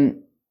the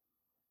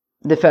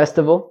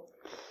festival,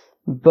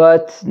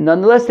 but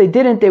nonetheless they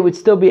didn't, they would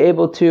still be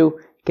able to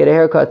get a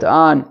haircut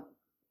on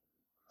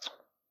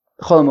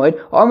Chol HaMoed.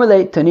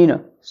 Armalei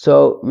Tanina.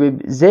 So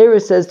Reb Zera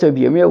says to Reb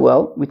Yirmiyah,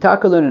 well, we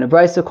talk alone in a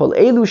brisa called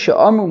Elu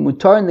she'amru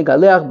mutarin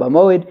legaleach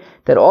b'moed,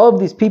 that all of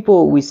these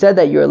people, we said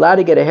that you're allowed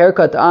to get a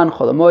haircut on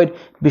Chol HaMoed,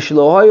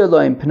 bishlo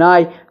hayoloim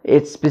pnai.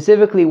 It's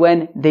specifically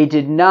when they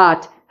did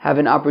not have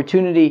an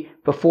opportunity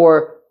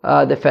before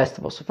the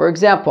festival. So for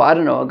example, I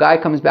don't know, a guy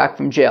comes back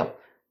from jail.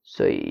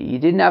 So he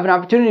didn't have an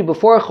opportunity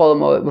before Chol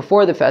HaMoed,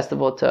 before the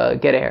festival, to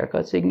get a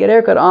haircut. So he can get a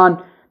haircut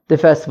on the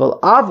festival.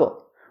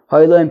 Avo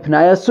hayoloim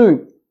pnai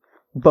asur.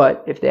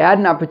 But if they had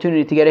an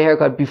opportunity to get a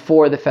haircut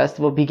before the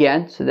festival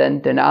began, so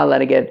then they're not allowed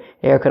to get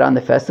a haircut on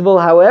the festival.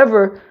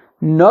 However,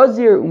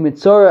 Nazir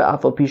umitzora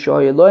afal pisho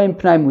hayoloim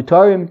pnai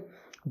mutarim.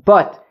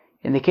 But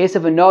in the case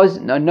of a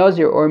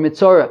Nazir or a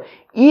mitzora,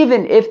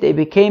 even if they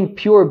became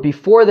pure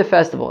before the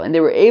festival and they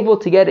were able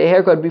to get a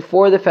haircut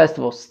before the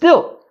festival,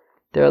 still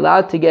they're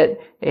allowed to get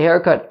a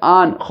haircut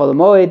on Chol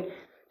HaMoed,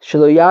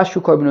 shelo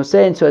yashu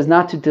korbanosei, so as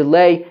not to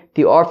delay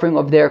the offering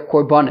of their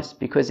korbanos,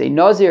 because a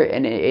Nazir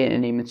and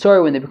a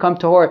Mitzorah, when they become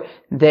tahor,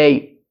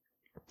 they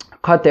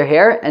cut their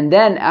hair, and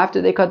then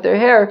after they cut their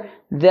hair,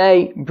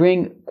 they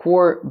bring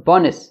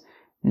korbanos.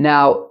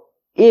 Now,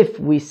 if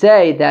we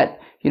say that,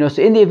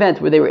 so in the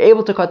event where they were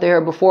able to cut their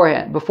hair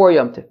beforehand, before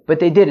Yom Tov, but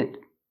they didn't.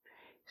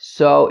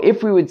 So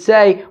if we would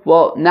say,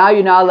 well, now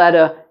you're not allowed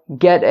to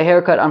get a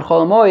haircut on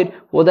Chol HaMoed,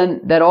 well then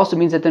that also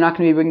means that they're not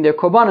going to be bringing their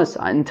korbanos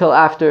until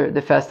after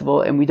the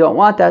festival, and we don't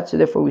want that, so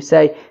therefore we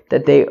say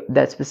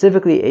that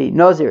specifically a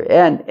Nazir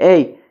and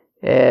a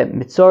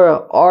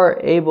Mitzorah are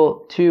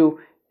able to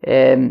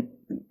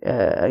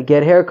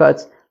get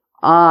haircuts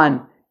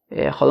on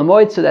Chol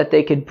HaMoed so that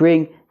they could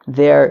bring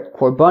their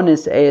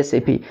korbanos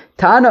ASAP.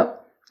 Tana,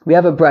 we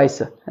have a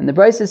brisa, and the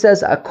brisa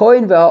says a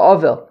kohen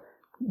ve'ha'ovel,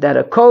 that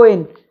a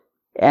kohen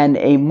and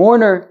a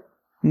mourner,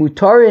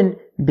 mutarin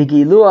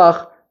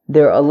bigiluach,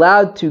 they're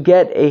allowed to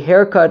get a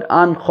haircut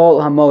on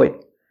Chol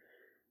HaMoed.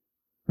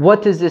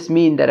 what does this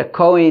mean that a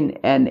Kohen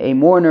and a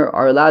mourner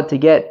are allowed to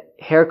get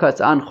haircuts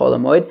on Chol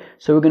HaMoed?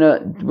 So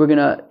we're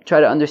gonna try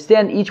to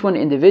understand each one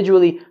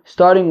individually,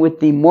 starting with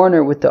the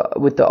mourner, with the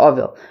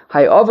Avel.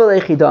 Hay Avel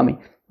Echidami.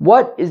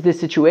 What is the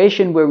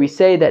situation where we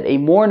say that a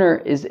mourner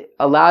is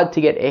allowed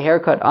to get a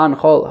haircut on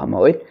Chol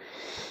HaMoed?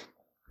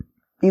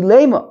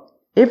 Ilema,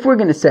 if we're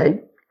going to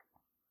say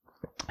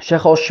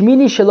Shechol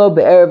Shmini Shelo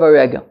Be'erev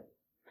HaRegel,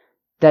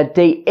 that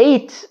day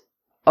 8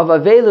 of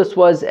Avelus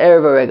was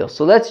Erev HaRegel.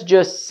 So let's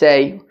just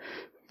say,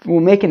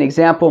 we'll make an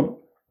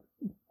example.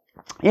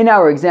 In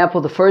our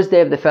example, the first day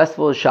of the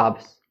festival is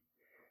Shabbos.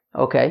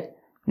 Okay?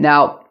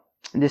 Now,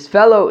 this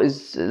fellow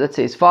is, let's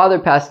say his father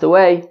passed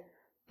away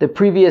the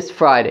previous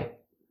Friday.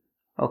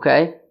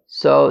 Okay?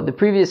 So the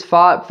previous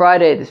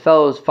Friday, this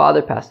fellow's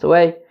father passed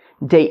away.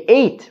 Day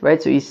 8,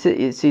 right? So he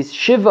sees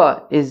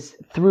Shiva is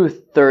through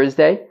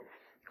Thursday.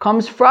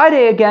 Comes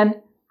Friday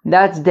again,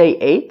 that's day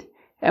 8.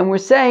 And we're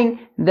saying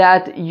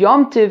that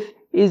Yom Tiv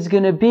is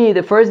going to be,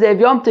 the first day of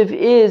Yom Tiv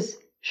is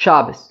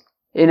Shabbos,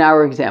 in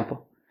our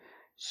example.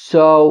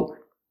 So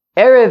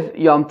Erev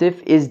Yom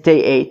Tiv is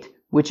day 8,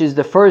 which is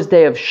the first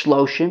day of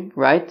Shloshim,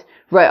 right?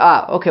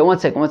 Right, okay, one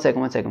second.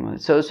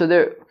 So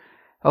there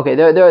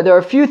are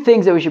a few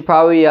things that we should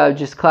probably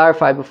just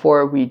clarify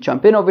before we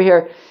jump in over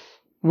here.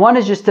 One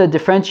is just to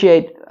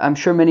differentiate. I'm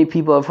sure many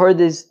people have heard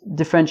these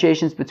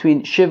differentiations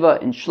between Shiva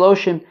and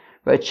Shloshim.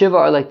 Right, Shiva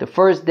are like the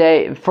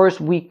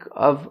first week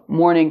of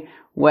mourning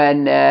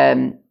when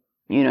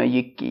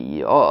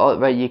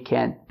you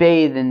can't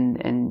bathe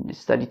and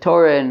study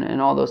Torah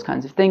and all those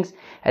kinds of things.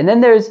 And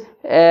then there's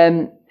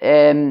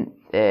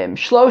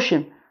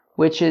Shloshim,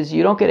 which is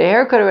you don't get a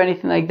haircut or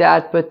anything like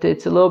that, but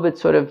it's a little bit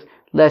sort of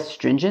less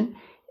stringent.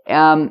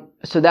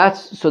 So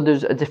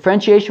there's a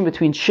differentiation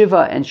between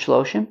Shiva and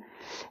Shloshim.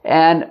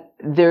 And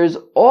there's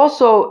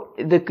also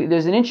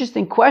there's an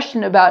interesting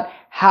question about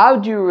how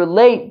do you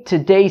relate to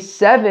day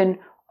 7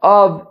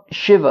 of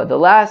Shiva, the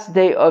last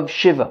day of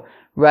Shiva,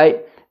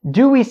 right?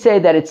 Do we say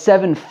that it's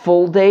 7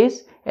 full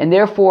days, and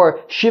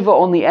therefore Shiva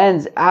only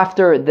ends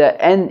after the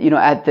end,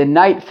 at the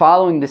night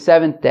following the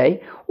 7th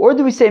day? Or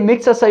do we say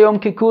Miktsas Hayom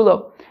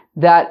Kekulo,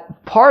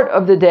 that part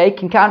of the day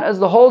can count as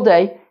the whole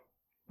day,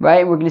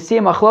 right? We're going to see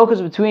a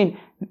machlokas between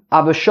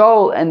Abba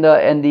Shaul and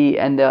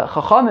the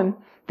Chachamim,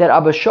 that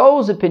Abba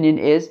Shaul's opinion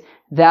is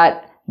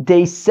that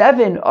day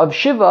 7 of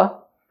Shiva,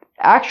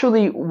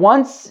 actually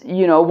once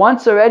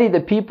already the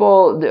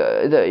people,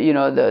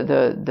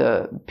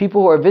 the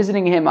people who are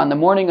visiting him on the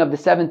morning of the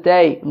 7th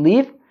day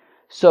leave,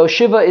 so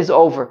Shiva is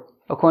over,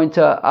 according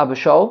to Abba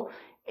Shaul,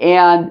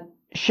 and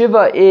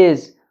Shiva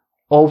is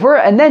over,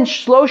 and then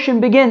Shloshim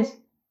begins,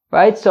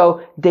 right?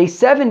 So day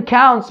 7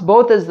 counts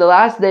both as the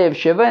last day of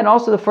Shiva and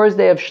also the first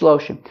day of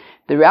Shloshim.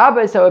 The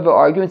rabbis, however,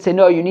 argue and say,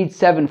 no, you need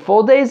 7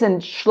 full days,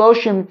 and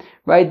Shloshim,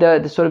 right,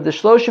 the sort of the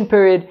Shloshim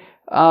period,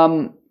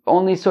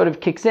 only sort of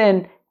kicks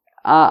in,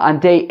 on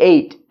day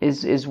 8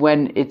 is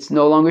when it's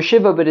no longer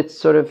Shiva, but it's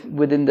sort of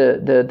within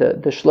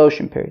the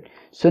Shloshim period.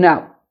 So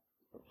now,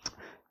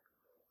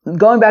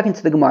 going back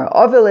into the Gemara,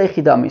 Avel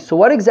Echidami. So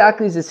what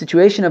exactly is the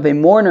situation of a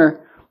mourner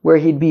where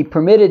he'd be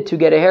permitted to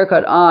get a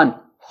haircut on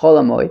Chol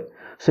HaMoed?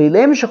 So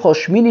Ilem Shechol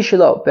Shmini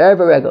Shelo Be'erev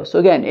HaRegel. So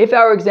again, if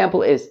our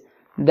example is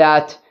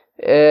that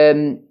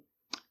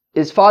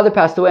his father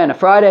passed away on a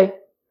Friday,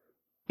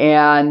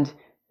 and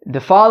the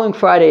following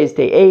Friday is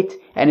day 8,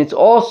 and it's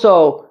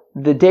also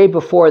the day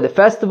before the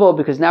festival,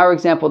 because in our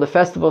example, the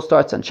festival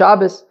starts on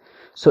Shabbos.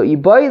 So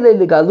Iboyle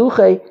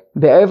Legaluche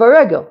Be'erev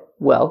HaRegel.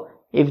 Well,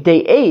 if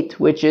day 8,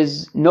 which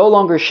is no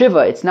longer Shiva,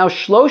 it's now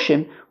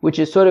Shloshim, which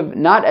is sort of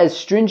not as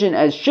stringent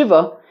as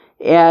Shiva,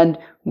 and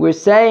we're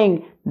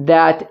saying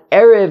that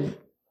Erev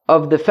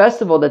of the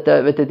festival, that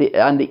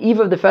on the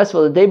eve of the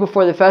festival, the day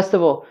before the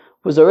festival,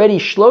 was already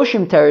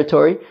Shloshim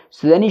territory,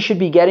 so then he should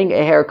be getting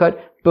a haircut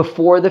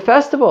before the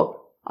festival,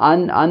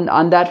 on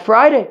that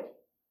Friday.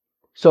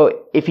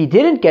 So if he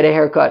didn't get a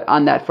haircut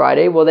on that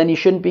Friday, well then he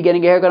shouldn't be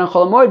getting a haircut on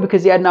Chol HaMoed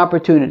because he had an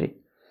opportunity.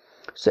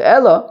 So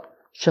Ella,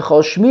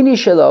 Shechol Shmini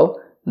Shelo,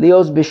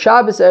 Leos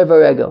B'Shabbos Erev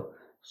HaRegel.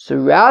 So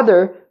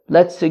rather,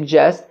 let's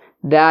suggest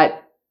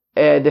that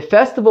the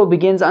festival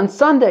begins on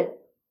Sunday,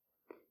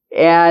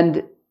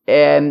 and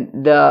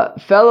the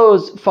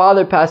fellow's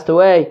father passed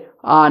away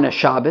on a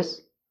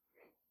Shabbos,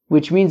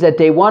 which means that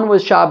day 1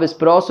 was Shabbos,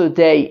 but also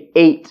day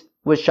 8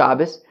 was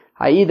Shabbos,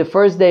 i.e. the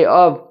first day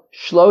of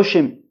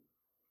Shloshim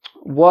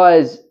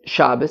was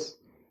Shabbos,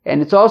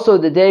 and it's also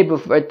the day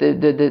before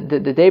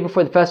the day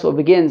before the festival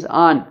begins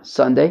on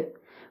Sunday.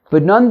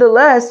 But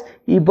nonetheless,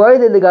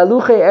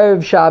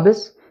 Erev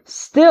Shabbos,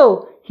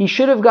 still he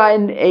should have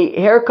gotten a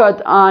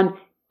haircut on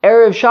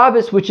Erev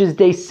Shabbos, which is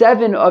day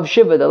 7 of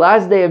Shiva, the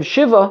last day of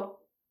Shiva.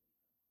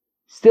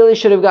 Still he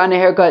should have gotten a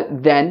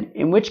haircut then,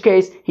 in which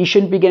case he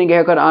shouldn't be getting a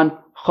haircut on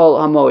Chol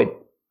HaMoed.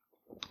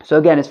 So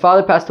again, his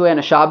father passed away on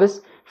a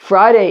Shabbos.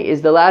 Friday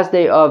is the last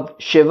day of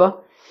Shiva,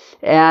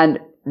 and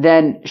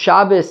then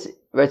Shabbos,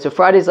 right? So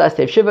Friday's last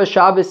day of Shiva.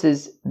 Shabbos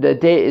is the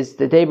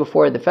day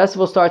before the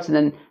festival starts, and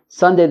then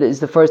Sunday is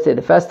the first day of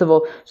the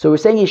festival. So we're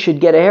saying he should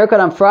get a haircut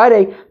on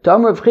Friday. To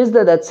Amr of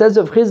Chizda, that says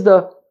of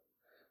Chizda,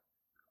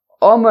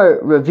 Omer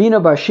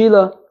Ravina Bar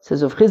Shila,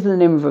 says Rav Chisda the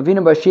name of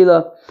Ravina Bar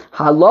Shila,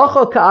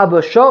 halacha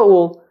ka'Abba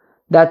Shaul,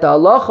 that the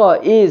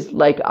halacha is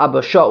like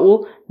Abba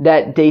Shaul,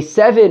 that day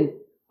 7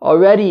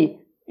 already,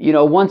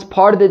 once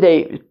part of the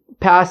day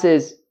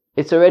passes,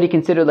 it's already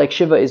considered like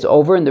Shiva is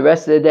over, and the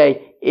rest of the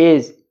day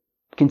is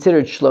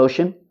considered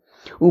Shloshim.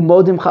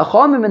 Umodim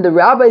Chachamim, and the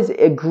rabbis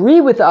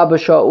agree with Abba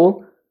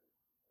Shaul.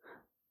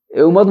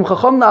 Umodim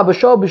Chachamim Abba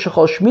Shaul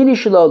b'shechol shmini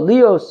shelo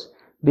lios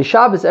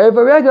b'Shabbos erev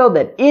haregel,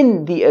 that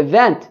in the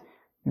event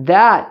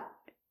that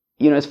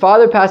his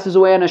father passes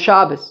away on a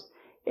Shabbos,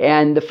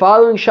 and the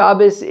following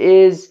Shabbos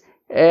is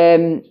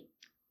day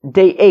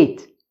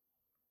 8,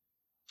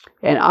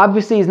 and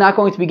obviously he's not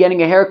going to be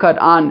getting a haircut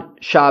on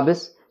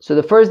Shabbos, so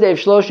the first day of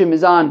Shloshim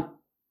is on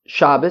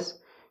Shabbos,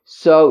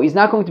 so he's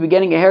not going to be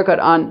getting a haircut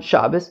on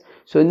Shabbos.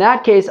 So in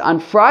that case, on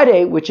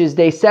Friday, which is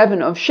day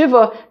 7 of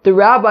Shiva, the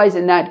rabbis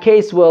in that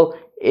case will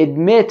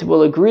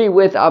agree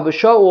with Abba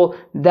Shaul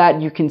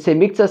that you can say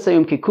Miktzah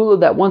Sayum Kikulu,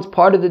 that once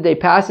part of the day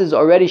passes,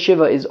 already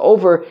Shiva is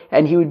over,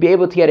 and he would be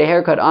able to get a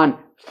haircut on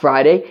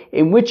Friday,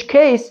 in which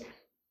case,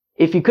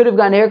 if he could have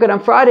gotten a haircut on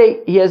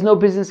Friday, he has no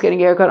business getting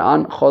a haircut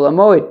on Chol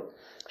HaMoed.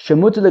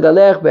 Shemutu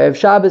legalech be'erev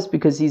Shabbos,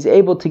 because he's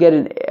able to get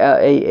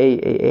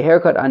a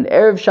haircut on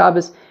Erev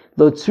Shabbos.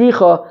 Lo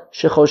tzricha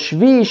shechol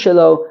shvi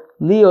shelo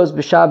lios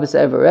b'Shabbos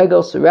erev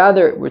haregel. So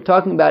rather, we're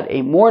talking about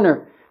a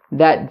mourner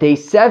that day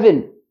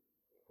 7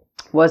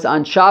 was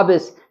on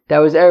Shabbos, that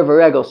was erev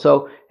haregel.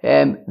 So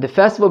the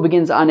festival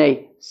begins on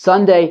a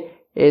Sunday.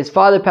 His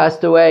father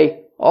passed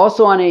away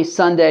also on a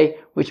Sunday,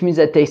 which means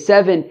that day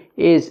 7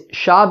 is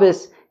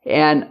Shabbos,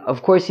 and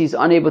of course he's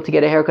unable to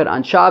get a haircut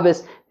on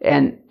Shabbos,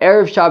 and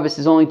Erev Shabbos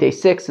is only day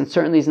 6, and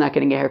certainly he's not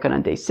getting a haircut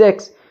on day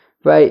 6,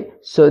 right?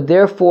 So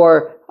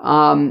therefore,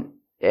 now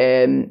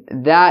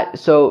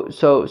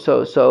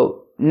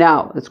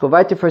let's go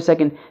weiter for a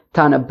second.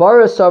 Tana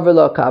bara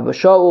savrla ka'Abba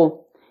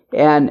Shaul,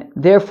 and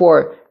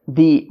therefore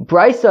the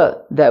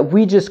brisa that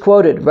we just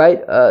quoted,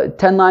 right,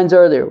 10 lines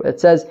earlier, it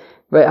says,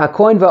 right,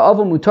 hakohen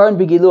va'avu mutarin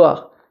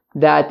b'giluach,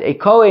 that a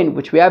kohen,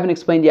 which we haven't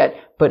explained yet,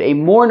 but a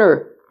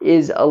mourner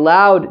is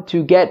allowed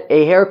to get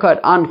a haircut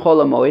on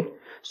Chol HaMoed.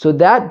 So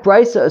that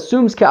brisa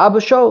assumes Abba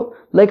Shaul,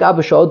 like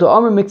Abba Shaul, do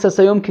Omer Miktzah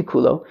Sayom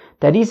Kikulo,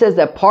 that he says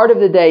that part of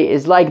the day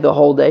is like the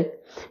whole day.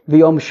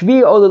 V'yom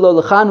Shvi olelo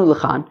lechan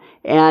ulechan,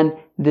 and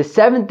the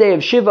 7th day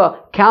of Shiva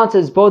counts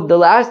as both the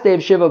last day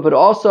of Shiva, but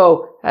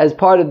also as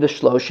part of the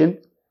Shloshim.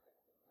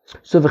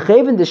 So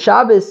v'cheven de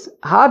Shabbos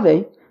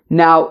have.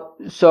 Now,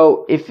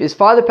 so if his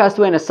father passed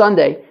away on a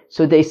Sunday,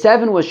 so day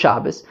 7 was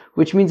Shabbos,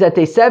 which means that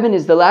day 7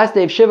 is the last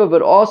day of Shiva,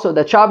 but also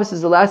that Shabbos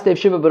is the last day of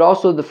Shiva, but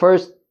also the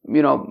first,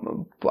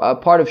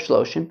 part of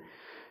Shloshim.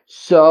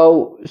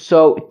 So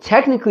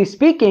technically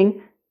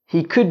speaking,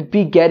 he could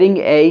be getting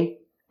a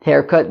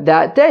haircut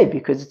that day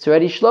because it's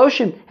already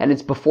Shloshim and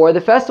it's before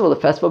the festival. The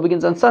festival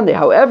begins on Sunday.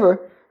 However,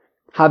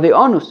 have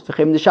onus,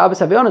 v'chem de Shabbos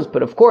have onus,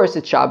 but of course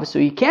it's Shabbos, so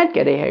he can't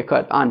get a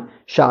haircut on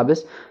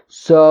Shabbos.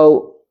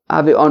 So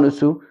have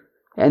onusu,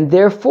 and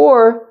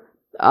therefore,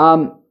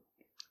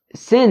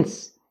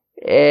 since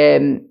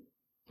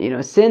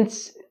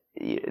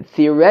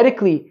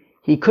theoretically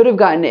he could have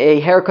gotten a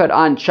haircut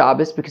on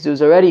Shabbos because it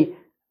was already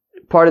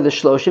part of the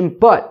Shloshim,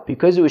 but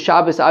because it was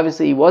Shabbos,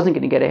 obviously he wasn't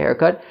going to get a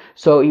haircut,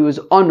 so he was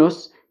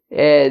onus.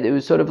 It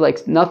was sort of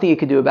like nothing he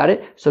could do about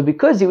it. So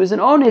because he was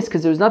an onus,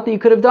 because there was nothing he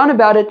could have done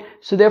about it,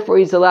 so therefore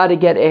he's allowed to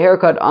get a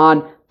haircut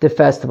on the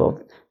festival.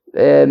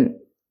 Tana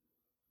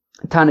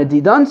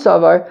Didan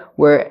Savar,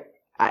 where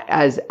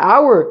as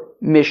our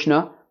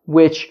Mishnah,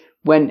 which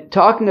when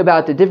talking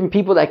about the different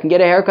people that can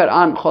get a haircut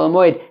on Chol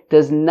HaMoed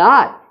does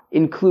not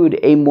include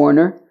a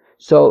mourner.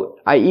 So,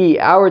 i.e.,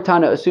 our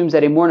Tana assumes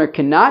that a mourner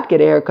cannot get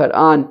a haircut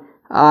on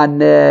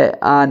Chol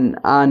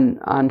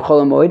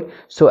HaMoed.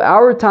 So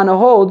our Tana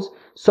holds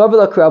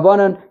Sovela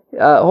K'Rabbanan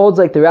holds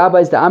like the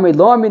rabbis, the Amri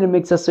Lo Amrin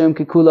Miktzah Sayom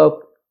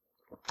Kikulo,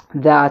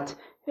 that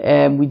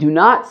we do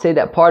not say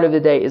that part of the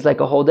day is like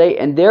a whole day,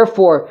 and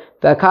therefore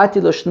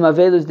V'akati Lo Shnuma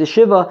Velus de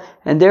Shiva,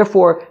 and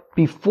therefore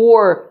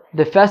before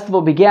the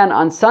festival began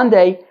on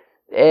Sunday,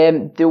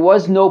 there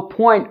was no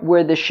point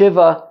where the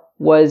Shiva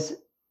was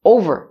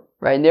over,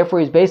 right? And therefore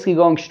he's basically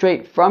going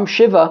straight from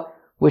Shiva,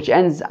 which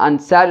ends on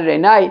Saturday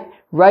night,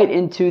 right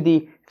into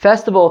the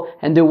festival,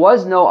 and there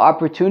was no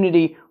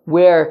opportunity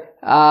where,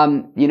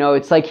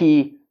 it's like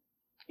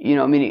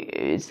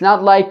it's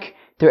not like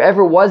there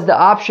ever was the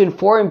option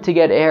for him to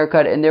get a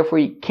haircut, and therefore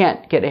he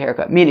can't get a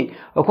haircut. Meaning,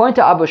 according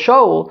to Abba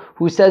Shaul,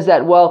 who says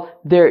that,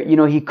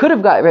 he could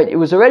have got, right, it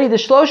was already the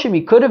Shloshim,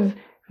 he could have,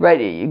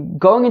 right,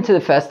 going into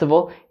the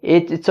festival,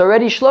 it's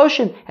already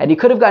Shloshim, and he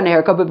could have gotten a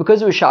haircut, but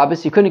because it was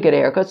Shabbos, he couldn't get a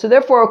haircut, so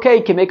therefore, okay,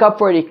 he can make up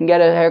for it, he can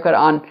get a haircut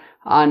on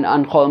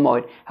Chol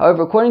HaMoed.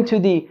 However, according to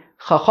the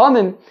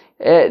Chachamim,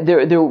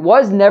 there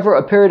was never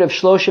a period of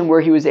Shloshim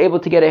where he was able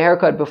to get a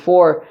haircut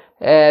before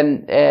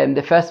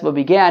the festival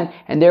began,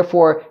 and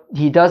therefore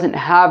he doesn't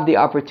have the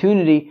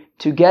opportunity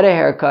to get a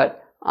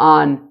haircut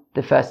on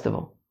the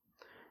festival.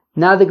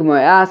 Now the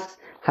Gemara asks,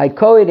 Hai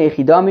Kohen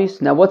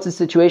Echidamis. Now what's the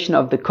situation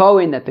of the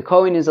Kohen, that the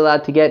Kohen is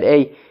allowed to get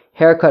a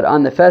haircut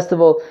on the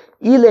festival?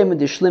 Ilem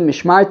dishlim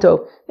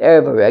mishmarto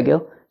erev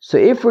haregel. So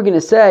if we're going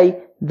to say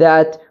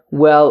that,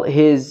 well,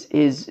 his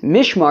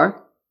mishmar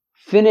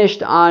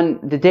finished on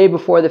the day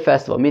before the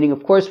festival, meaning,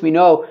 of course, we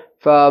know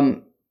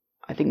from,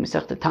 I think,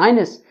 Masechta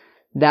Taanis,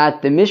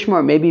 that the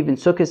mishmar, maybe even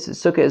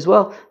Sukkah as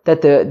well,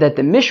 that the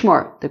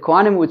mishmar, the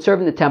Kohanim would serve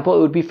in the temple,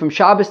 it would be from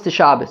Shabbos to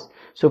Shabbos.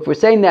 So if we're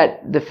saying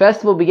that the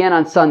festival began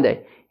on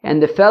Sunday,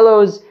 and the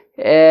fellows'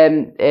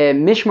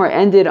 mishmar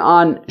ended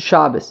on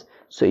Shabbos,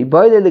 so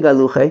Ibayde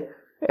legaluche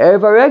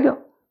erev haregel.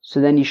 So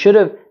then you should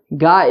have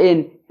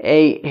gotten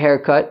a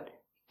haircut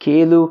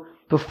ki'ilu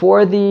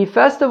before the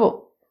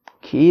festival,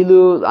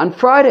 ki'ilu on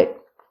Friday,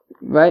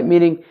 right?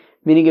 Meaning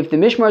if the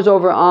mishmar is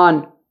over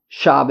on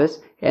Shabbos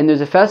and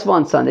there's a festival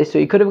on Sunday, so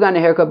you could have gotten a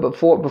haircut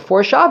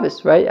before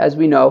Shabbos, right? As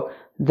we know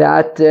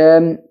that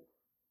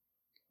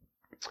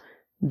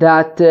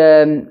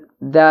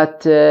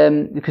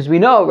because we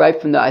know,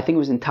 right, from I think it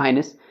was in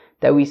Taanis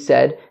that we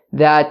said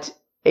that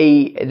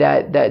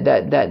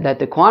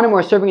the Kohanim who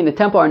are serving in the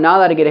temple are not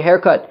allowed to get a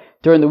haircut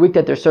during the week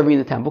that they're serving in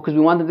the temple, because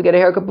we want them to get a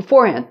haircut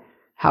beforehand.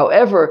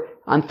 However,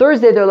 on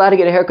Thursday they're allowed to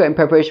get a haircut in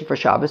preparation for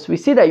Shabbos. We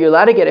see that you're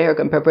allowed to get a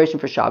haircut in preparation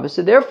for Shabbos.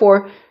 So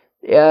therefore,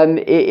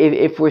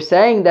 if we're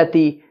saying that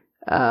the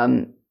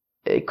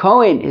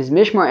Kohen, his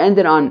mishmar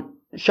ended on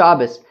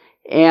Shabbos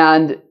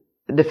and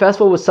the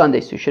festival was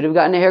Sunday, so he should have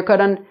gotten a haircut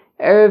on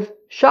Erev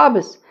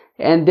Shabbos,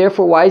 and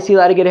therefore why is he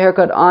allowed to get a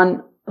haircut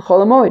on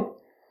Chol HaMoed?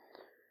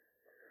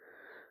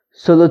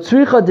 So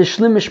L'tzricha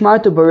deshlim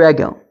mishmarto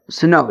baregel.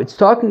 So no, it's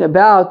talking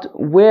about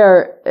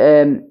where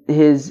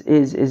his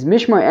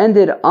mishmar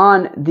ended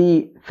on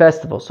the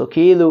festival. So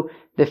Ki'ilu,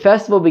 the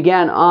festival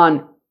began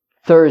on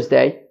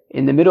Thursday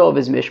in the middle of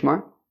his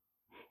mishmar,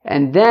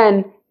 and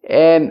then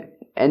his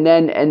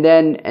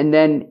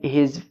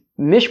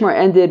mishmar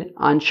ended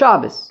on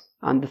Shabbos,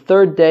 on the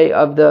third day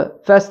of the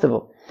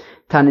festival.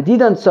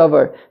 Tanadidan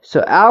Savar.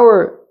 So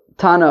our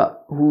Tana,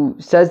 who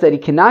says that he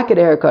cannot get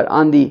a haircut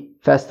on the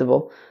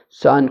festival,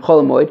 so on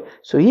Chol HaMoed,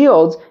 so he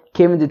holds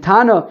came into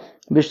Tana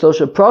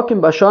b'shlosha prakim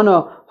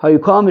bashana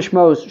hayukal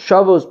mishmaros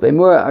shavos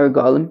be'mura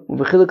argalim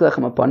u'v'chilik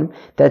lechem apanim,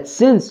 that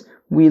since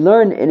we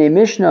learn in a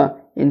Mishnah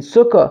in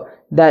Sukkah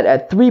that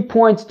at 3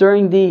 points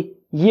during the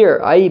year,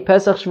 i.e.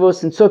 Pesach,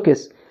 Shavuos, and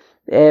Sukkot,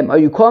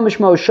 hayukal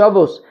mishmaros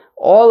shavos,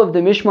 all of the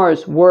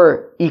mishmars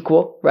were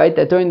equal, right?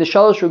 That during the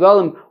Shalosh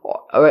Regalim,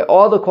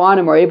 all the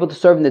Kohanim are able to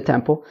serve in the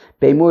temple.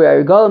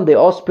 Be'mura argalim, they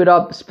all split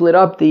up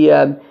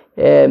the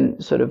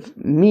sort of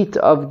meat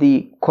of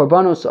the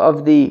korbanos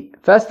of the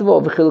festival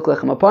of V'chiluk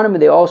lechem apanim,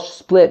 and they all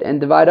split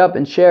and divide up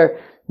and share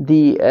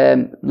the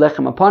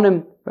lechem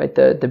apanim, right?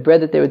 The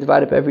bread that they would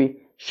divide up every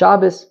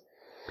Shabbos.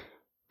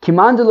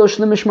 Kimandelo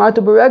shlim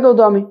mishmarto b'regel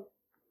dami,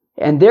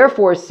 and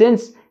therefore,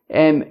 since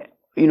the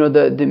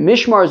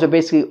mishmars are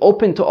basically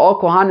open to all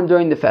Kohanim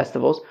during the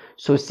festivals,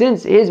 so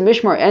since his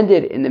mishmar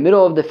ended in the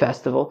middle of the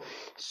festival,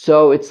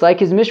 so it's like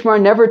his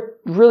mishmar never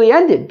really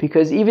ended,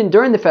 because even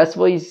during the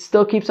festival he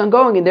still keeps on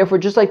going, and therefore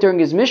just like during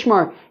his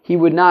mishmar he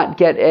would not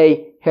get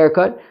a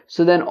haircut,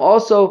 so then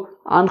also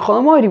on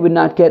Chol HaMoed he would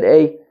not get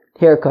a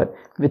haircut.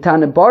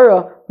 V'tana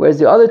bara, whereas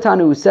the other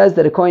Tana who says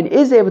that a Kohen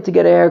is able to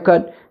get a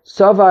haircut,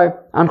 Savar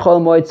on Chol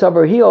HaMoed,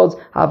 Savar he holds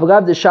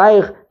Avagav de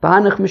Shaykh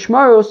Bahanach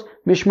Mishmaros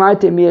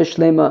Mishmarte Mia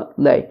Shlema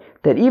Lei,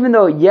 that even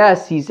though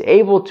yes he's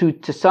able to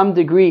some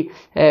degree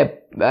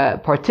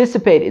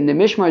participate in the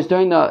mishmars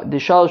during the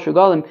Shalosh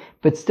Regalim,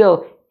 but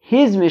still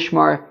his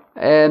mishmar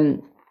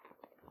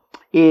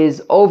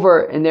is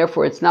over, and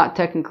therefore it's not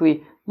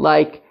technically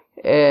like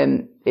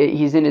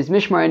he's in his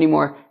mishmar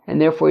anymore,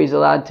 and therefore he's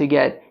allowed to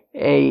get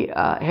a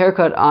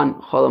haircut on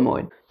Chol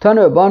HaMoed.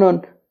 Tana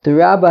Rabbanon, the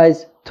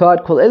rabbis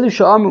taught Kol Elu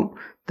Sha'amu,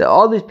 that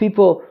all these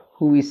people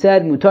who we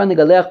said Mutar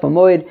Negalech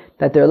B'Moed,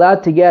 that they're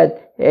allowed to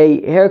get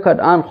a haircut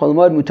on Chol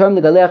HaMoed, Mutar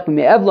Negalech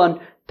B'Me'evlon,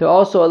 they're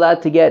also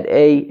allowed to get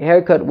a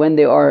haircut when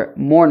they are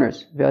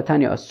mourners.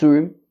 V'atanya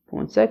Asurim. For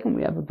 1 second,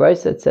 we have a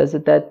brayso that says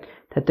that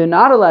they're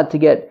not allowed to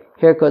get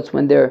haircuts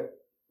when they're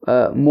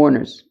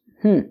mourners.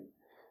 Rav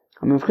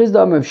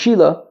Chizda Rav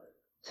Shila,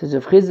 says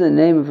Rav Chizda the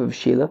name of Rav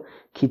Shila,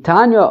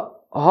 Kitanya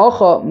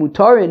Hacha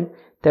Mutarin,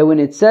 that when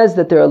it says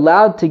that they're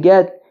allowed to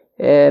get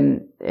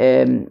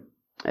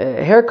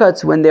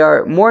haircuts when they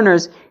are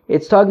mourners,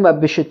 it's talking about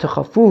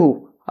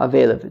B'shetachafuhu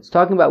Avelev. It's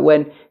talking about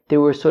when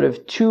there were sort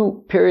of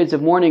 2 periods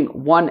of mourning,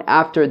 one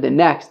after the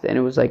next, and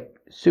it was like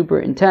super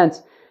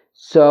intense.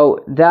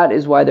 So that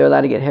is why they're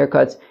allowed to get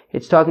haircuts.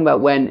 It's talking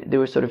about when there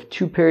were sort of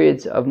 2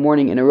 periods of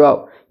mourning in a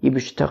row.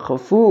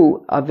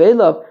 B'shetachafuhu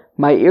Avelev,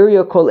 my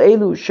area kol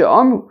elu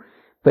she'amru.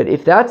 But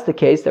if that's the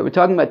case, that we're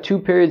talking about 2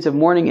 periods of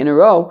mourning in a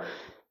row,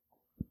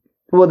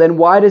 well then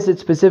why does it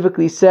say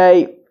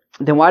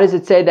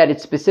that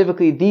it's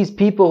specifically these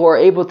people who are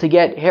able to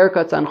get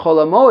haircuts on Chol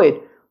HaMoed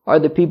are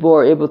the people who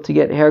are able to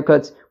get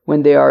haircuts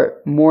when they are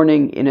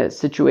mourning in a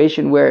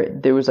situation where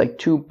there was like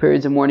 2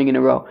 periods of mourning in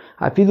a row?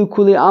 Afilu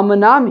kuli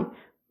almanami,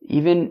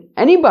 even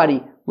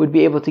anybody would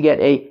be able to get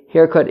a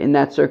haircut in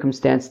that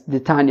circumstance.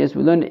 The Tanya, as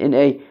we learned in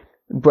a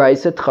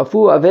brayso,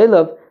 tchafu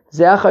avelav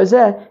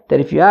that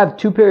if you have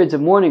 2 periods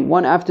of mourning,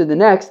 one after the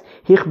next,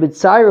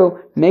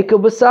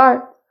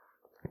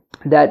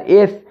 that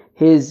if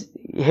his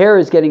hair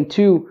is getting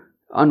too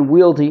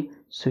unwieldy,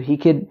 so he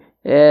could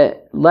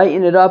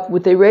lighten it up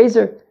with a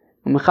razor,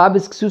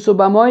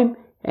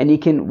 and he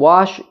can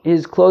wash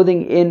his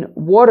clothing in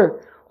water.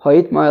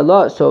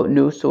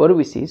 So what do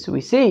we see? So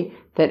we see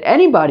that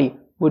anybody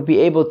would be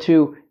able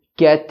to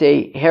get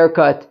a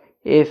haircut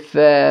if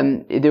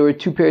there were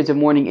 2 periods of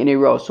mourning in a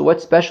row. So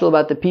what's special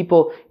about the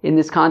people in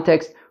this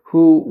context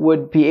who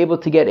would be able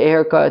to get a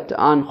haircut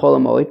on Chol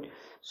HaMoed?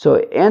 So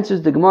it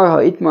answers the Gemara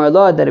Ha'itmar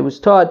Allah that it was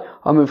taught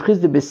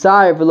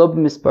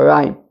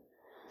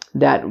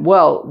that,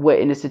 well,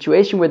 in a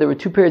situation where there were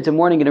 2 periods of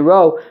mourning in a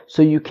row,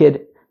 so you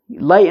could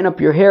lighten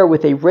up your hair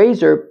with a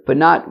razor, but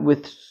not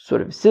with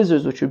sort of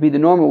scissors, which would be the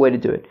normal way to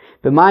do it.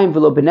 B'mayim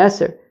v'lo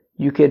b'neser,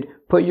 you could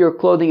put your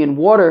clothing in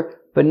water,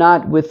 but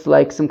not with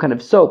like some kind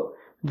of soap.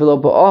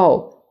 V'lo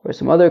ba'ol, or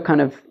some other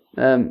kind of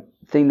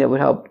thing that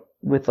would help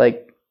with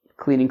like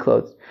cleaning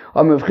clothes.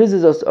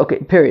 Okay,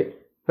 period.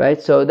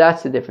 Right? So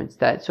that's the difference.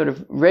 That sort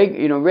of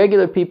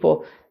regular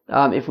people,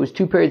 if it was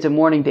 2 periods of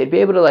mourning, they'd be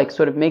able to like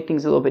sort of make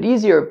things a little bit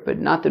easier, but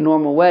not the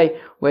normal way.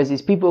 Whereas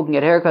these people who can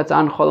get haircuts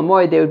on Chol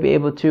HaMoed, they would be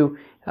able to,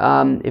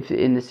 if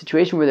in the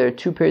situation where there are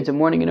 2 periods of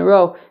mourning in a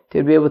row, they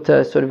would be able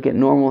to sort of get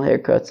normal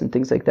haircuts and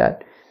things like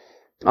that.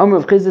 Amr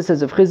of Chizda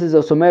says, of Chizda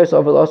Zosomeres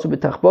Ovel also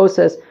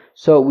b'tachboses.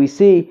 So we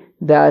see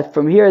that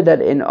from here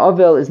that an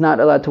Ovel is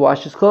not allowed to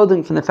wash his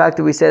clothing, from the fact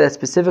that we say that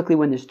specifically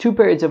when there's 2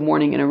 periods of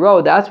mourning in a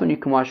row, that's when you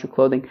can wash your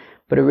clothing.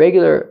 But a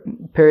regular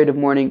period of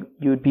mourning,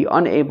 you would be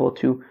unable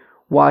to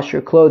wash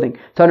your clothing.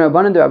 Tana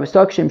Rabbanan de Rabbi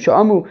Stakshim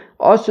Sha'amu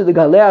also the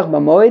Galeach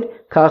b'moed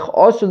kach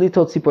also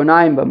litol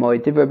tzipornayim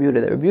b'moed. Div Rabbi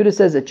Yehuda. Rabbi Yehuda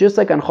says that just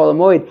like on Chol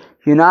HaMoed,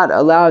 you're not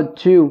allowed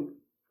to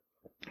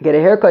get a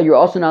haircut, you're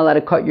also not allowed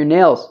to cut your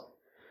nails.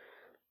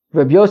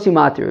 Rabbi Yossi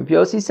Matir. Rabbi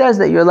Yossi says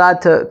that you're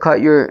allowed to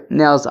cut your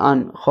nails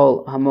on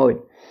Chol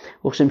HaMoed.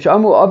 Uchshem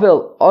Sha'amu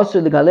Avel also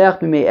the Galeach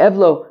b'mei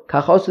evlo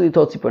kach also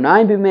litol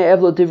tzipornayim b'mei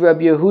evlo. Div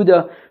Rabbi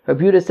Yehuda.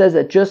 Rabbi Yehuda says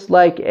that just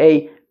like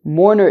a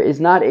mourner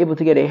is not able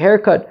to get a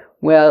haircut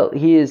while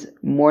he is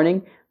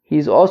mourning,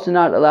 he's also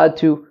not allowed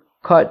to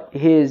cut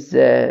his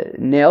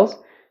nails.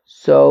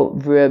 So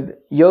Rabbi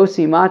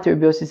Yossi Matir,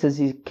 Rabbi Yossi says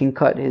he can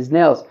cut his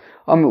nails.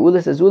 Amr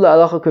Ula says Ula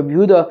alacha Rabbi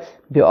Yehuda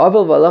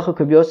be'avel v'alacha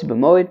Rabbi Yossi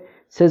b'moed.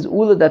 Says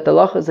Ula that the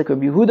halacha is like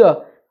Rabbi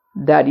Yehuda,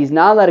 that he's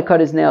not allowed to cut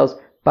his nails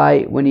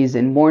by when he's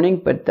in mourning,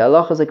 but the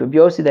halacha is like Rabbi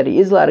Yossi that he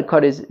is allowed to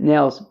cut his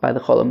nails by the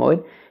Chol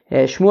HaMoed.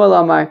 Shmuel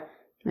Amar,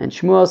 and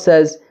Shmuel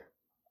says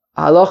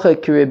halacha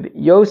kirib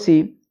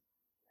Yossi,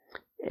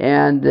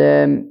 and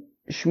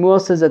Shmuel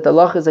says that the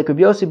halacha is like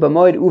Rabbi Yossi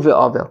b'moed uve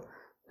avel.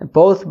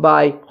 Both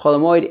by Chol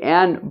HaMoed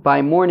and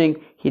by mourning,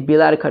 he'd be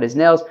allowed to cut his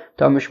nails.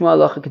 That Shmuel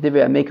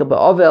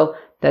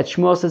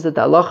says that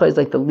the halacha is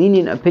like the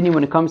lenient opinion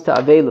when it comes to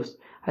avelus.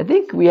 I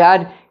think we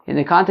had, in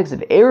the context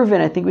of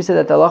Eruvin, I think we said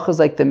that the halacha is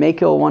like the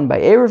Mekel one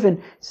by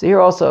Eruvin. So here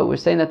also, we're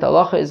saying that the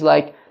halacha is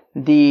like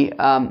the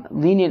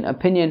lenient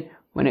opinion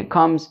when it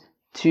comes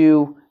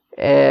to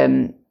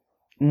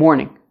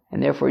mourning.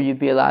 And therefore, you'd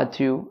be allowed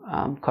to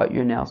cut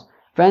your nails.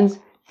 Friends,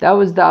 that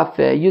was Daf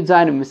Yud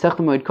Zayin of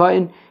Masechta Moed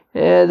Katan.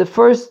 The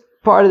first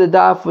part of the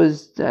Daf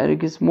was, I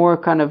guess, more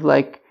kind of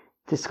like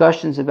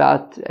discussions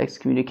about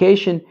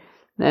excommunication.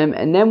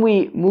 And then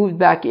we moved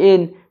back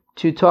in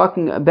to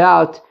talking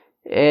about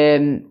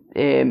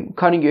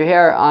cutting your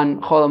hair on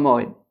Chol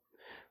HaMoed.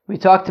 We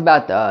talked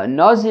about the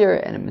Nazir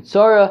and a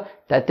Metzora,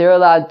 that they're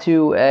allowed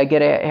to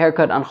get a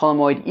haircut on Chol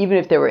HaMoed, even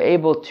if they were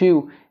able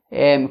to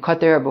cut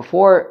their hair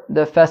before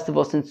the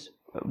festival, since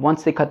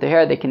once they cut their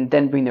hair, they can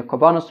then bring their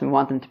korbanos. We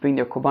want them to bring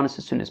their korbanos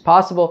as soon as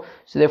possible,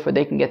 so therefore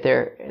they can get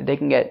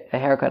a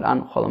haircut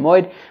on Chol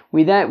HaMoed.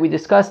 We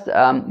discussed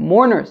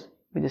mourners.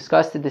 We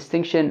discussed the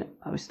distinction.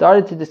 We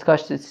started to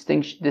discuss the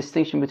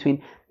distinction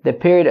between the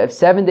period of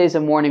 7 days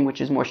of mourning, which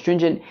is more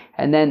stringent,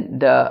 and then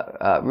the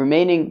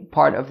remaining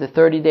part of the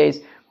 30 days,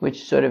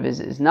 which sort of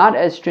is not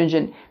as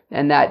stringent,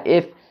 and that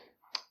if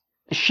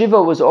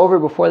Shiva was over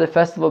before the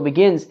festival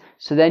begins,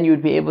 so then you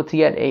would be able to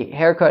get a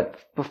haircut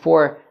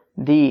before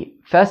the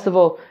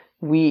festival.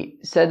 We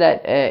said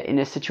that in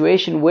a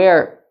situation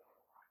where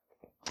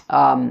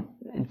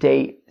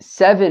day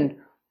 7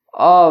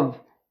 of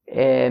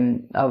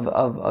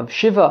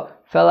Shiva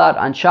fell out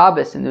on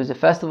Shabbos and there was a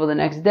festival the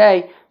next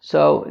day,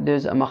 so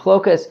there's a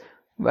machlokas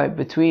right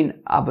between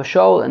Abba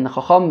Shaul and the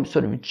Chacham,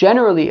 sort of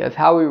generally of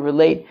how we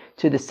relate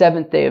to the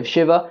 7th day of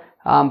Shiva,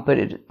 but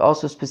it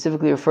also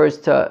specifically refers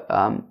to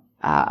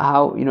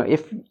how,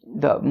 if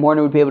the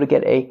mourner would be able to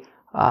get a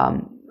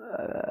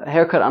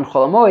haircut on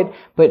Chol HaMoed.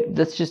 But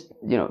let's just,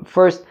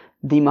 first,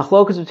 the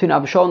machlokas between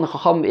Abba Shaul and the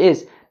Chacham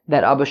is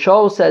that Abba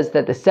Shaul says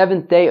that the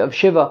 7th day of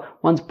Shiva,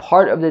 once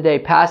part of the day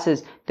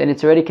passes, then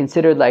it's already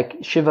considered like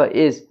Shiva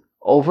is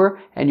over,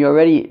 and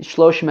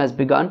Shloshim has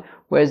begun.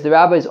 Whereas the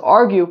rabbis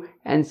argue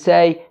and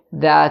say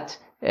that,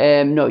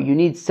 no, you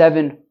need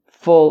 7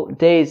 full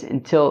days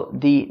until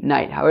the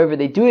night. However,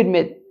 they do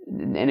admit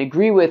and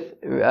agree with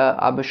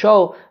Abba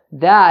Shaul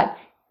that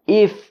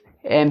if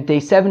day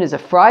 7 is a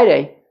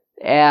Friday,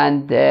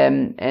 and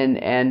then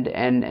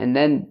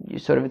you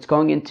sort of it's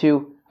going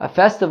into a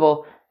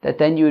festival, that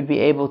then you would be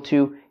able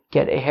to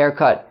get a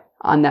haircut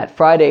on that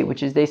Friday,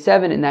 which is day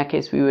 7. In that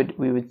case, we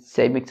would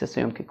say Miktsas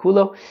Yom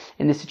Kekulo.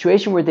 In the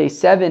situation where day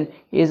 7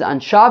 is on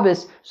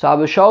Shabbos, so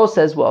Abba Shaul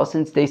says, well,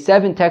 since day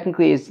 7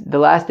 technically is the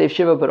last day of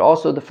Shiva, but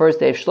also the first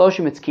day of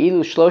Shloshim, it's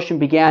Ki'ilu Shloshim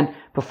began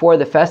before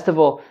the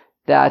festival.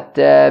 That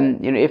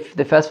if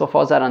the festival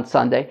falls out on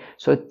Sunday,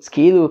 so it's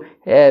Ki'ilu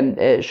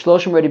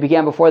Shloshim already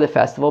began before the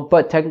festival,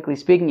 but technically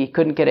speaking, he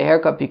couldn't get a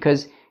haircut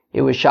because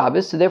it was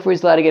Shabbos, so therefore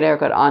he's allowed to get a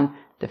haircut on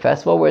the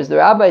festival, whereas the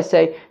rabbis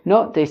say,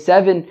 no, day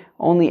 7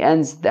 only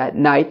ends that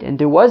night, and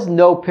there was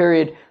no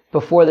period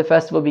before the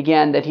festival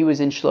began that he was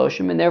in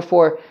Shloshim, and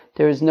therefore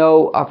there is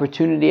no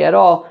opportunity at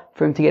all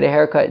for him to get a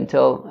haircut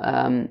until,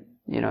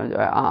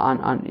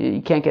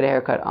 you can't get a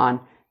haircut on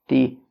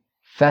the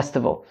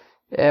festival.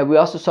 We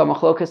also saw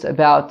machlokas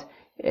about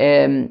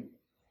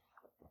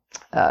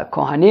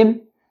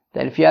Kohanim,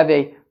 that if you have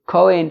a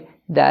Kohen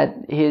that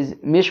his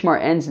mishmar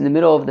ends in the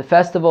middle of the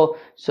festival,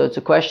 so it's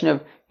a question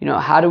of,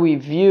 how do we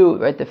view,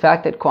 right, the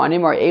fact that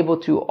Kohanim are able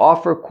to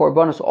offer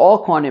korbanos,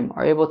 all Kohanim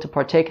are able to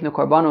partake in the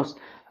korbanos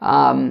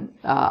on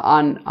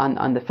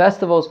the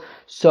festivals.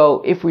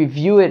 So if we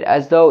view it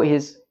as though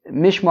his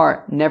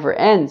mishmar never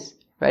ends,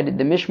 right,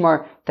 the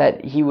mishmar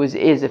that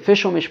his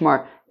official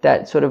mishmar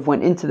that sort of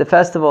went into the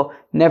festival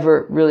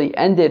never really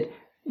ended,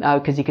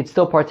 because he could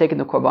still partake in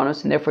the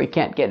korbanos, and therefore he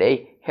can't get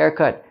a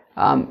haircut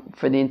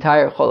for the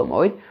entire Chol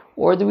HaMoed?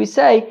 Or do we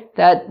say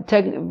that,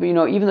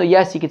 even though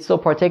yes, he could still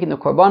partake in the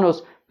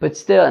korbanos, but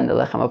still, and the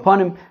lechem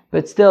upon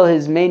but still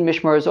his main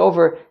mishmar is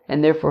over,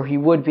 and therefore he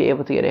would be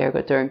able to get a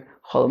haircut during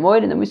Chol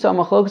HaMoed? And then we saw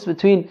machlokas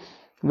between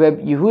Reb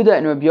Yehuda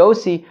and Reb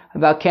Yossi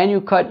about, can you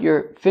cut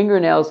your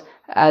fingernails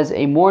as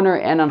a mourner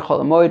and on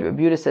Chol HaMoed? Reb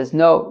Yehuda says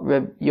no.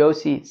 Reb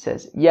Yossi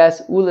says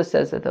yes. Ula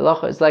says that the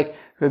halacha is like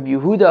Reb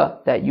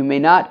Yehuda, that you may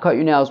not cut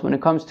your nails when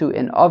it comes to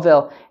an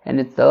Avel, and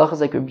the halacha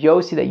is like Reb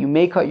Yossi, that you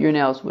may cut your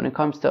nails when it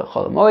comes to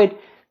Chol HaMoed.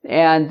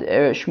 And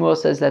Shmuel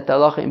says that the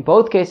halacha in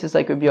both cases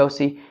like Reb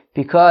Yossi,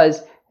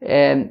 because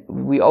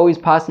we always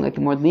pass on like the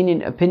more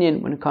lenient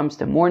opinion when it comes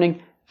to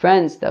mourning.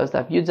 Friends, that was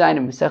Daf Yud Zayin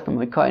and Masechta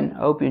Moed Katan.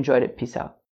 I hope you enjoyed it. Peace out.